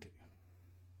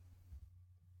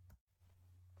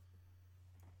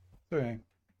 Okay.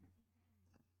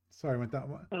 Sorry, went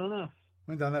down. I don't know.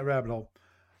 Went down that rabbit hole.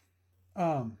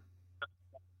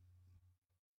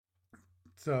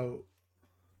 So.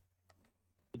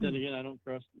 But then again, I don't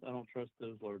trust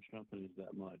those large companies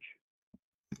that much.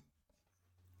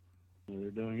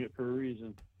 They're doing it for a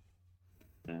reason,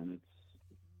 and it's.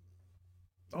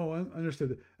 Oh, I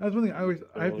understood. That's one thing I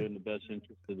have in the best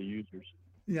interest of the users.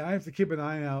 Yeah, I have to keep an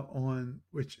eye out on,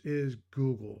 which is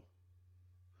Google,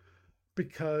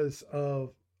 because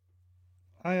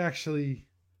I actually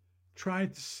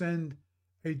tried to send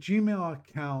a Gmail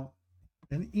account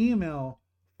an email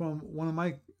from one of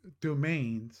my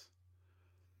domains,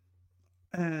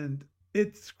 and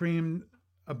it screamed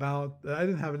about that I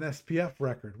didn't have an SPF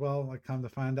record. Well, I come to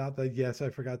find out that yes, I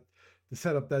forgot to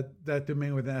set up that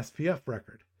domain with an SPF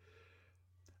record.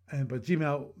 But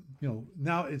Gmail,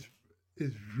 now is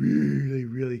really,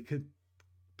 really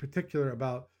particular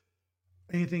about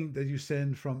anything that you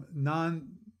send from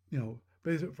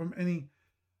basically from any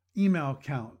email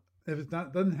account. If it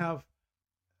doesn't have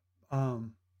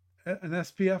an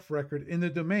SPF record in the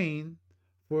domain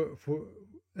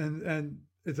and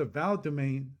it's a valid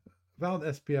domain, valid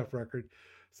SPF record,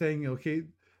 saying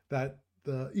that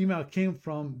the email came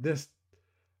from this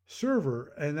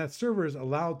server and that server is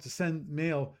allowed to send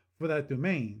mail for that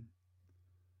domain,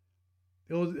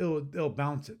 it'll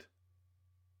bounce it.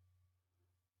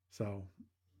 So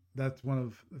that's one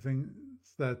of the things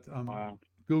that wow.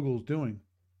 Google's doing.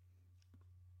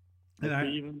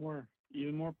 And even more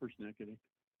persnickety.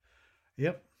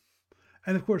 Yep.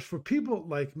 And of course, for people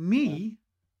like me,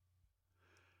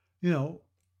 who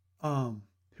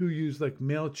use like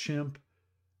MailChimp,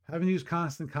 haven't used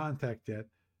Constant Contact yet.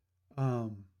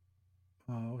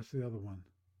 What's the other one?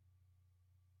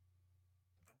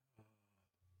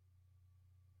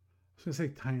 I was going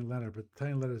to say Tiny Letter, but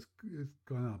Tiny Letter is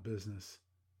going out of business.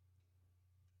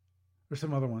 Or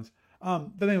some other ones.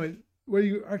 But anyway, where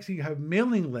you actually have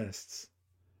mailing lists,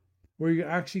 where you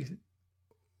actually,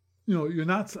 you're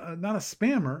not a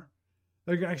spammer,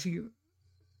 they're actually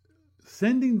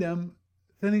sending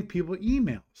people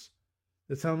emails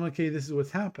that sound like, hey, this is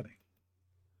what's happening.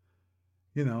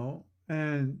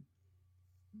 And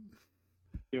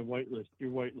you're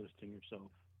whitelisting yourself.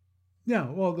 Yeah,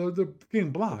 well, they're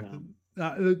getting blocked.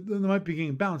 it might be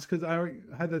getting bounced because I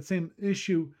had that same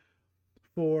issue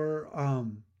for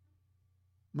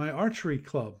my archery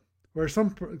club, where some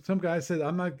guy said,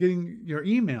 "I'm not getting your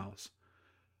emails,"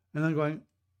 and I'm going,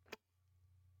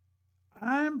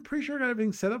 "I'm pretty sure I got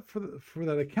everything set up for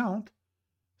that account,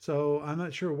 so I'm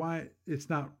not sure why he's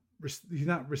not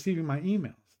receiving my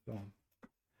emails." So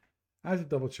I have to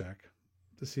double check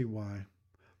to see why.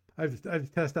 I have to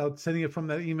test out sending it from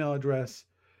that email address,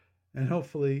 and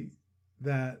hopefully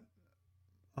that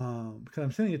because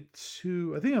I'm sending it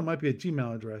to, I think it might be a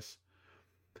Gmail address,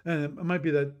 and it might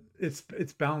be that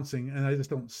it's bouncing, and I just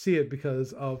don't see it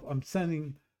because of I'm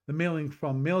sending the mailing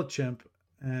from Mailchimp,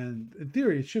 and in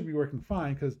theory it should be working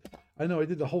fine because I know I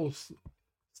did the whole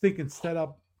stinking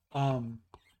setup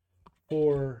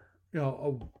for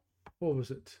what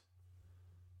was it,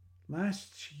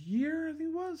 last year I think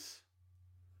it was.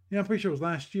 Yeah, I'm pretty sure it was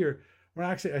last year when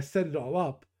actually I set it all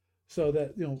up so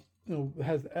that it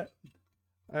has.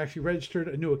 I actually registered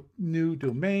a new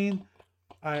domain.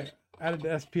 I added the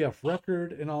SPF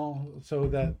record and all, so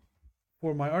that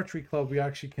for my archery club we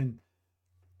actually can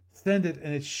send it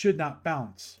and it should not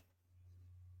bounce,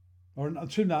 or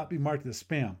it should not be marked as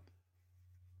spam.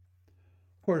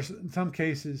 Of course, in some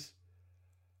cases,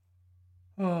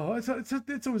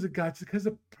 it's always a gotcha because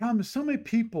the problem is so many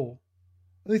people.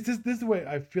 At least this is the way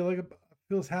I feel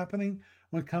is happening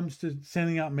when it comes to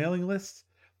sending out mailing lists.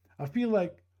 I feel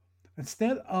like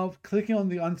instead of clicking on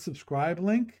the unsubscribe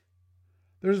link,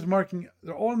 they're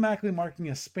automatically marking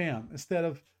as spam instead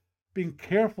of being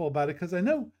careful about it. Because I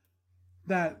know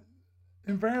that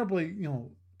invariably,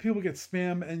 people get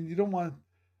spam, and you don't want,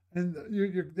 and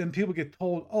then people get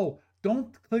told, "Oh,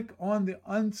 don't click on the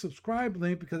unsubscribe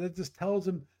link because it just tells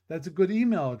them that's a good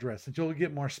email address and you'll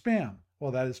get more spam."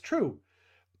 Well, that is true.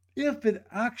 If it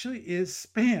actually is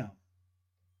spam,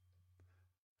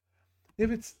 if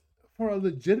it's for a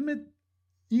legitimate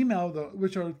email,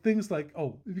 which are things like,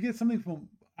 if you get something from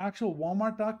actual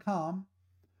Walmart.com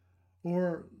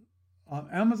or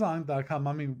Amazon.com,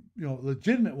 I mean,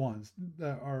 legitimate ones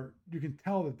that are, you can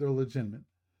tell that they're legitimate.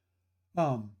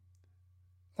 Or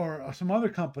some other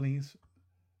companies,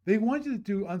 they want you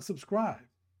to unsubscribe.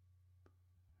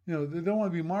 They don't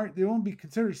want to be marked. They won't be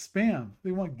considered spam.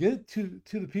 They want to get it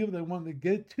to the people they want to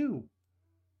get it to.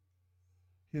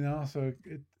 So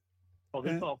it. Well,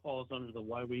 this all falls under the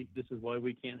this is why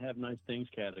we can't have nice things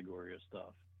category of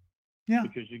stuff. Yeah.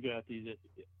 Because you got these,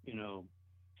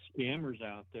 scammers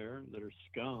out there that are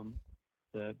scum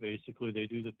that basically they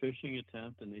do the phishing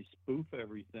attempt and they spoof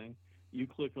everything. You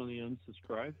click on the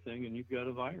unsubscribe thing and you've got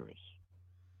a virus,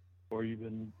 or you've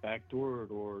been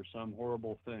backdoored or some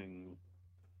horrible thing.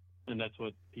 And that's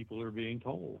what people are being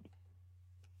told.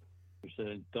 They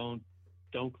said, don't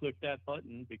click that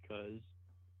button because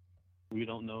we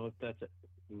don't know if that's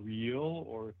real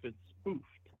or if it's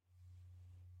spoofed.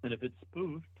 And if it's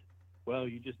spoofed, well,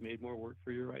 you just made more work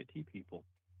for your IT people.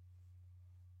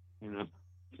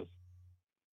 Just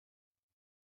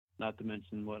not to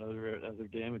mention what other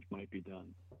damage might be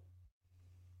done.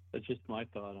 That's just my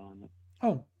thought on it.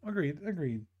 Oh, agreed.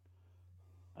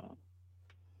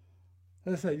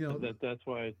 As I said, that's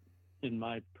why, in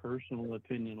my personal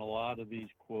opinion, a lot of these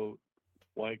quote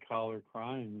white collar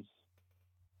crimes,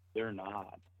 they're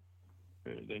not.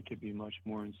 They could be much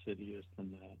more insidious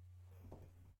than that.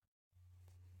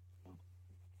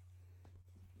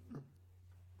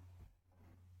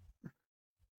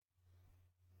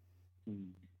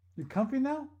 You comfy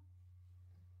now?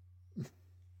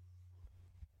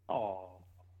 Oh,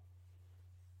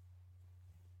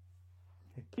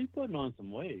 he's putting on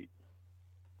some weight.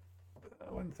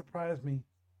 That wouldn't surprise me.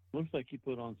 Looks like he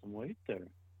put on some weight there.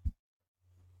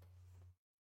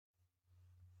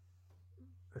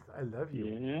 I love you.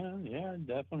 Yeah,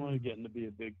 definitely getting to be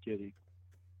a big kitty.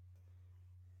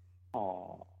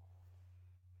 Oh.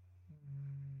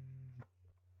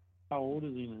 How old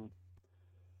is he now?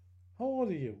 How old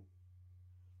are you?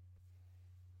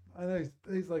 I know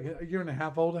he's like a year and a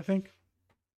half old, I think.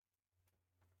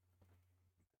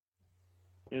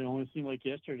 It only seemed like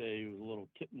yesterday he was a little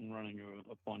kitten running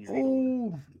up on your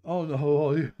shoulder. Oh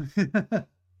no!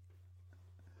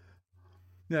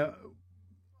 Yeah,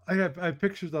 I have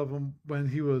pictures of him when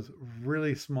he was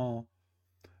really small.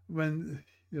 When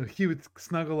he would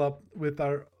snuggle up with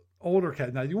our older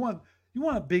cat. Now you want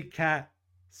a big cat.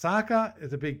 Saka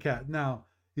is a big cat. Now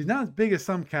he's not as big as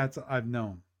some cats I've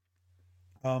known.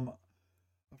 A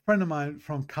friend of mine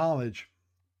from college,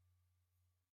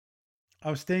 I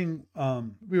was staying,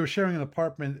 we were sharing an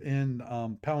apartment in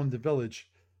Paladin Village,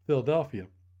 Philadelphia.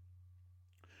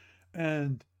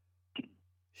 And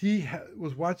he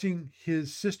was watching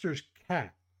his sister's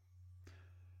cat.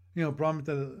 brought him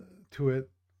to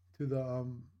the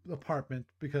apartment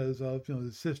because of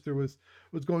his sister was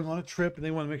going on a trip and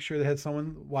they want to make sure they had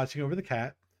someone watching over the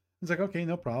cat. It's like, okay,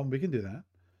 no problem, we can do that.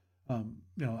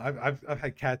 I've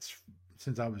had cats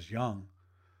since I was young,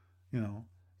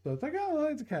 so it's like, oh,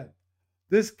 it's a cat.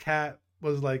 This cat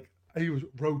was like, he was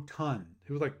rotund.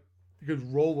 He was like, you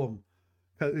could roll him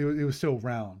because he was so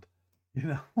round, you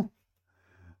know.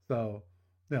 So,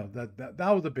 that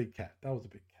was a big cat. That was a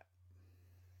big cat.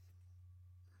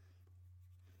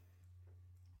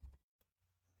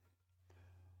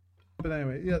 But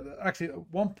anyway, yeah. Actually, at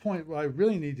one point, what I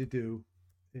really need to do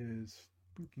is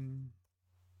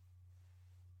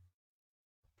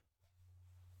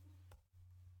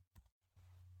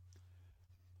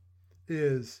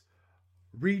is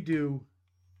redo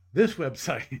this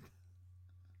website,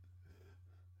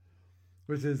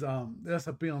 which is that's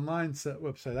a Be Online set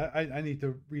website. I need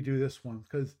to redo this one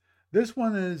because this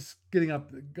one is getting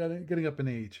up in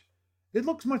age. It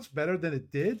looks much better than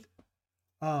it did,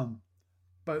 um,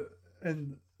 but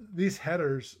and these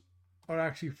headers are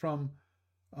actually from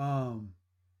um,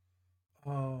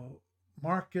 uh,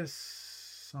 Marcus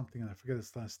something. I forget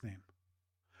his last name.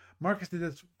 Marcus did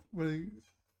this really,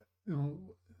 to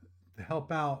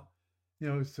help out,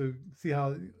 to see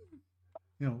how,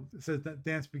 it says that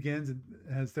dance begins and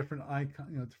it has different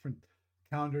icon, different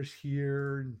calendars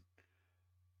here. And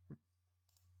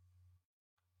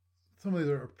some of these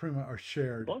are pretty much are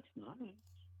shared. Looks nice.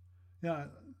 Yeah.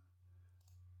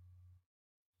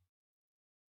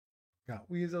 Got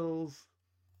weasels,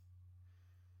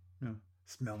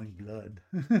 smelling blood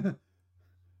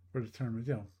for the tournament,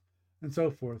 and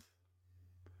so forth.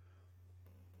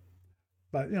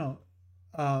 But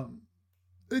um,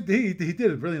 he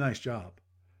did a really nice job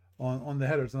on the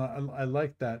headers, and I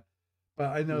like that.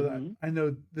 But I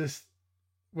know this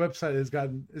website is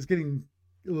getting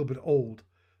a little bit old,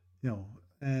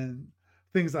 and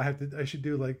things I should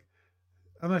do, like,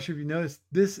 I'm not sure if you noticed,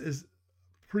 this is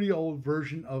a pretty old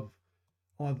version of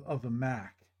the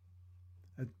Mac.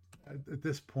 At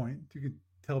this point, you can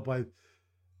tell by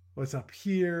what's up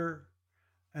here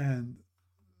and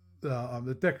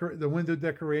the window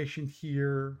decoration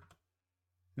here.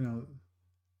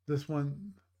 This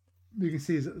one you can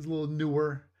see is a little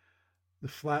newer. The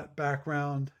flat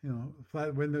background,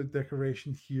 flat window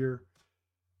decoration here,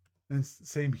 and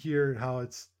same here. How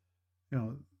it's,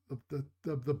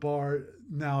 the bar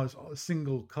now is a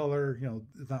single color.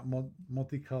 It's not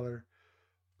multicolor.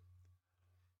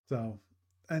 So,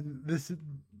 and this is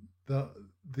the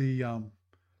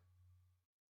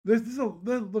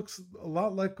that looks a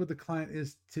lot like what the client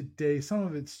is today. Some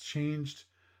of it's changed.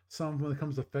 Some when it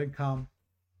comes to FedCom.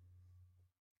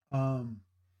 Um,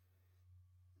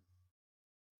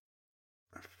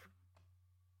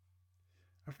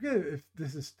 I forget if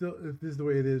this is the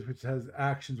way it is, which has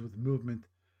actions with movement,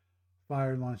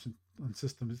 fire, launch, and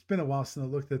systems. It's been a while since I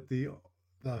looked at the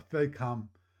FedCom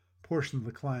portion of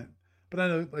the client, but I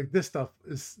know like this stuff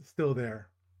is still there.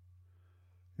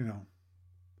 You know,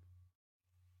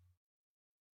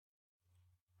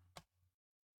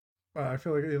 I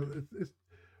feel like it's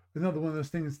another one of those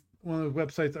things, one of the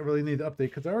websites I really need to update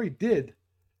because I already did.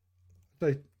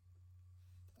 Like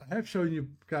I have shown you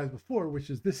guys before, which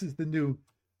is this is the new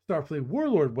Starfleet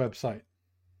Warlord website,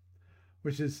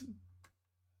 which is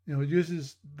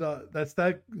uses that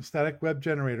static web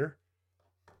generator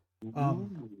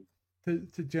um,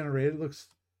 to generate. It looks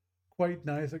quite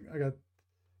nice. I got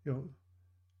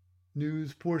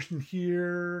news portion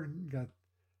here. Got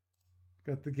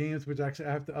the games, which actually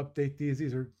I have to update these.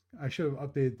 These are I should have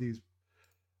updated these.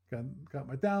 Got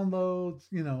my downloads.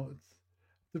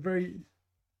 It's a very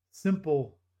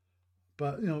simple,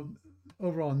 but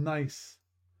overall nice.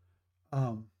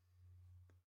 Um,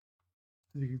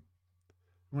 you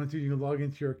can you can log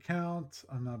into your account.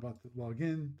 I'm not about to log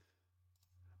in,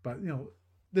 but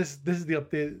this is the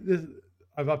update.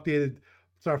 I've updated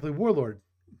Starfleet Warlord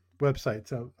website.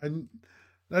 So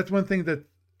that's one thing that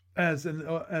as a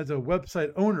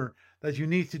website owner that you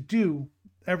need to do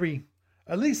at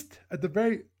least at the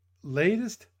very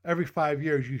latest every 5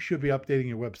 years. You should be updating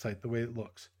your website the way it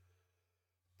looks.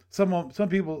 Some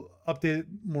people update it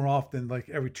more often, like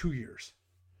every 2 years.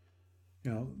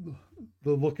 The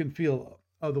look and feel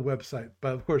of the website.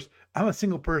 But of course, I'm a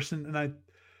single person, and I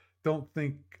don't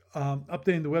think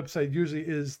updating the website usually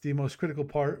is the most critical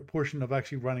portion of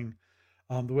actually running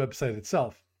the website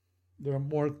itself. There are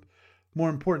more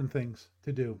important things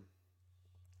to do.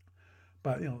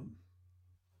 But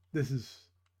this is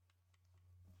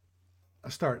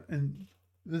a start, and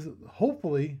this is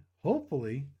hopefully,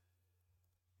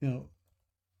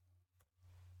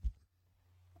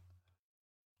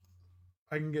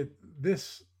 I can get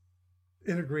this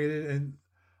integrated. And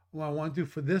what I want to do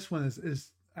for this one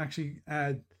is actually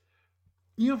add,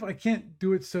 if I can't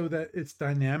do it so that it's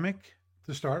dynamic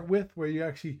to start with, where you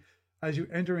actually, as you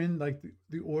enter in like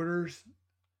the orders,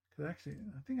 because actually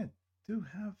I think I do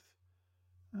have,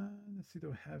 let's see,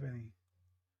 do I have any?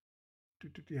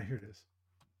 Yeah, here it is.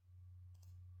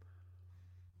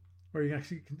 Where you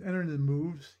actually can enter in the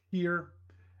moves here,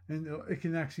 and it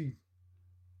can actually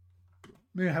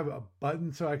maybe have a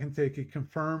button so I can take a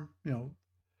confirm,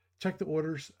 check the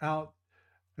orders out,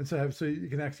 and so you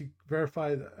can actually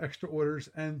verify the extra orders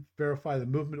and verify the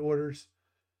movement orders,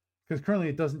 because currently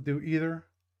it doesn't do either.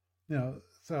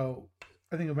 So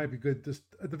I think it might be good just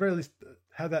at the very least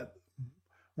have that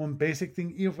one basic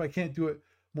thing, even if I can't do it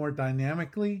more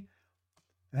dynamically,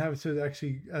 and have it so that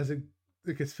actually as it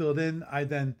gets filled in, I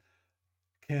then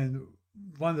can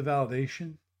run the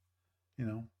validation.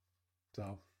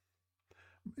 So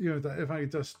if I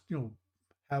could just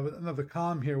have another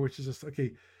column here, which is just,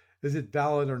 okay, is it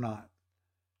valid or not?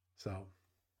 So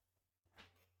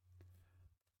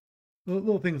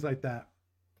little things like that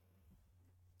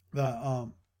I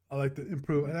like to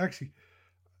improve. And actually,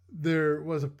 there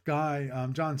was a guy,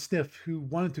 John Sniff, who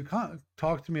wanted to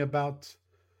talk to me about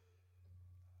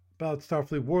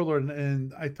Starfleet Warlord,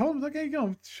 and I told him, like, hey,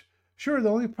 sure. The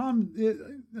only problem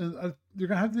you're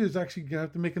gonna have to do is actually you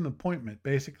have to make an appointment.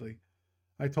 Basically,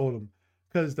 I told him,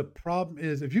 because the problem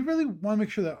is, if you really want to make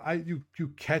sure that you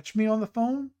catch me on the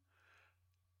phone,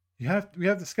 we have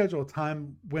to schedule a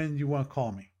time when you want to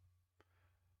call me.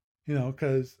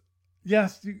 Because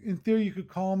yes, in theory you could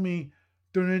call me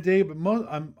during the day, but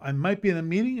I might be in a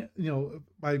meeting.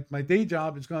 My day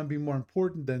job is going to be more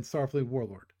important than Starfleet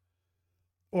Warlord.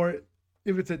 Or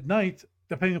if it's at night,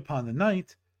 depending upon the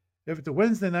night, if it's a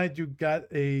Wednesday night, you got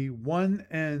a 1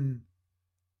 and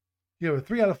a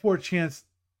 3 out of 4 chance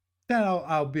that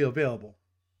I'll be available.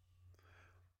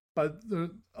 But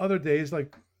the other days,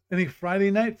 like any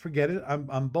Friday night, forget it.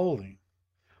 I'm bowling.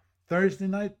 Thursday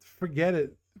night, forget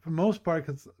it. For the most part,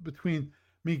 because between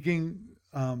me getting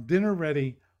dinner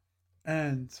ready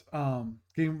and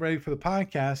getting ready for the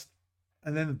podcast,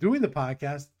 and then doing the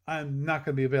podcast, I'm not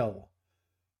going to be available.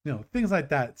 Things like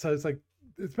that. So it's like,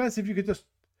 it's best if you could just,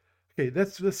 okay,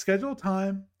 let's schedule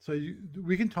time so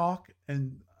we can talk,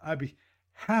 and I'd be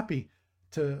happy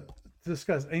to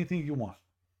discuss anything you want.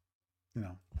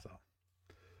 So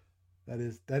that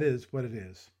is what it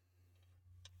is.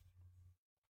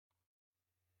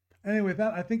 Anyway, with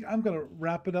that, I think I'm going to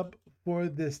wrap it up for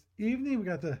this evening. We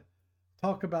got to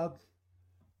talk about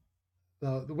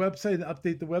the website, and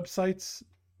update the websites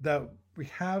that we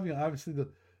have. Obviously the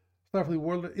Starfleet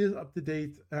Warlord is up to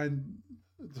date, and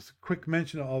just a quick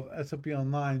mention of SFB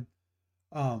Online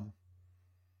on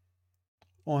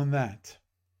that.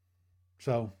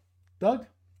 So, Doug,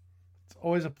 it's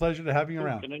always a pleasure to have you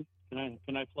around.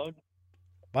 Can I plug?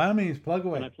 By all means, plug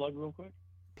away. Can I plug real quick?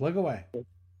 Plug away.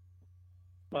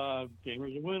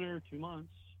 Gamers of Winter, 2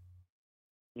 months.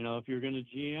 If you're going to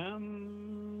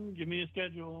GM, give me a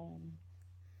schedule.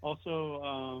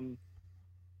 Also,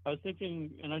 I was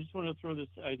thinking, and I just want to throw this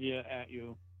idea at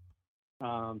you.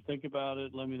 Think about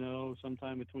it. Let me know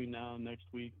sometime between now and next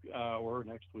week, or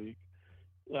next week.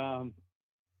 And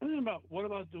then what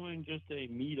about doing just a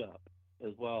meetup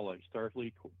as well, like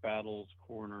Starfleet Battles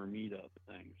Corner meetup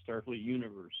thing, Starfleet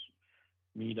Universe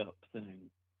meetup thing,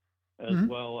 as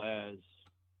well as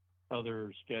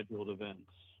other scheduled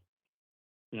events.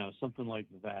 Something like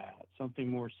that, something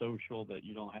more social that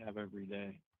you don't have every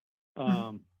day.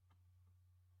 And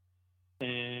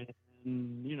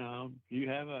you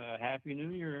have a Happy New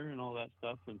Year and all that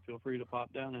stuff, and feel free to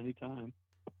pop down anytime.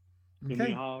 Give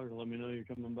me a holler, let me know you're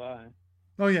coming by.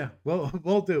 Oh yeah, well,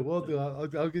 we'll do.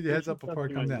 I'll give you a heads up before I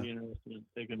come down. Be interested in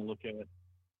taking a look at it.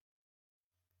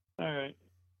 All right.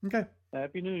 Okay.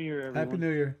 Happy New Year, everyone. Happy New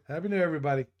Year. Happy New Year,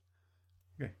 everybody.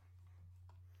 Okay.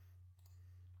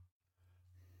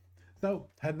 So,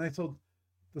 had a nice little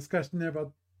discussion there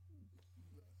about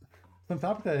some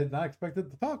topic that I had not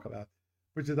expected to talk about,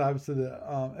 which is obviously the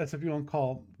SFU On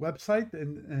Call website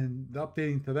and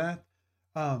updating to that.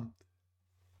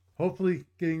 Hopefully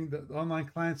getting the online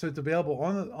client so it's available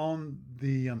on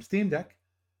the Steam Deck.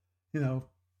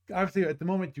 Obviously at the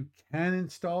moment you can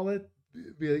install it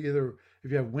via either,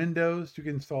 if you have Windows, you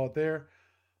can install it there.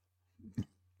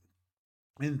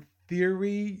 In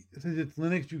theory, since it's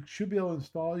Linux, you should be able to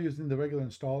install using the regular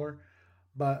installer,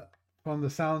 but from the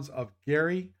sounds of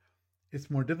Gary,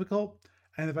 it's more difficult.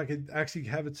 And if I could actually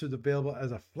have it so it's available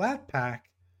as a flat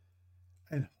pack,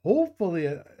 and hopefully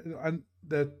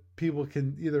that people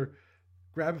can either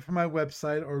grab it from my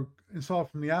website or install it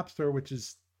from the App Store, which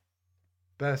is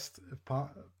best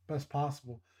best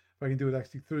possible. If I can do it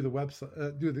actually through the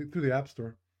website, through the App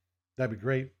Store, that'd be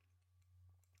great.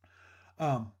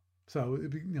 So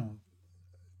it'd be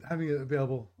having it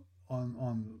available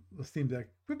on the Steam Deck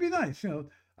would be nice.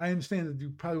 I understand that you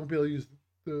probably won't be able to use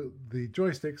the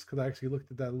joysticks because I actually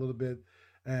looked at that a little bit,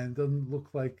 and it doesn't look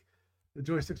like the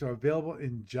joysticks are available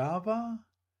in Java.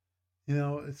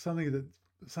 It's something that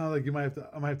sounds like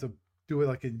I might have to do it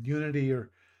like in Unity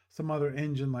or some other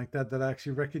engine like that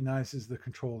actually recognizes the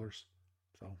controllers.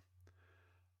 So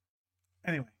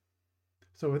anyway,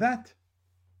 so with that,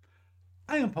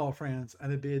 I am Paul Franz,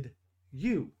 and I bid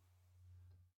you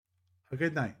a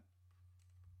good night.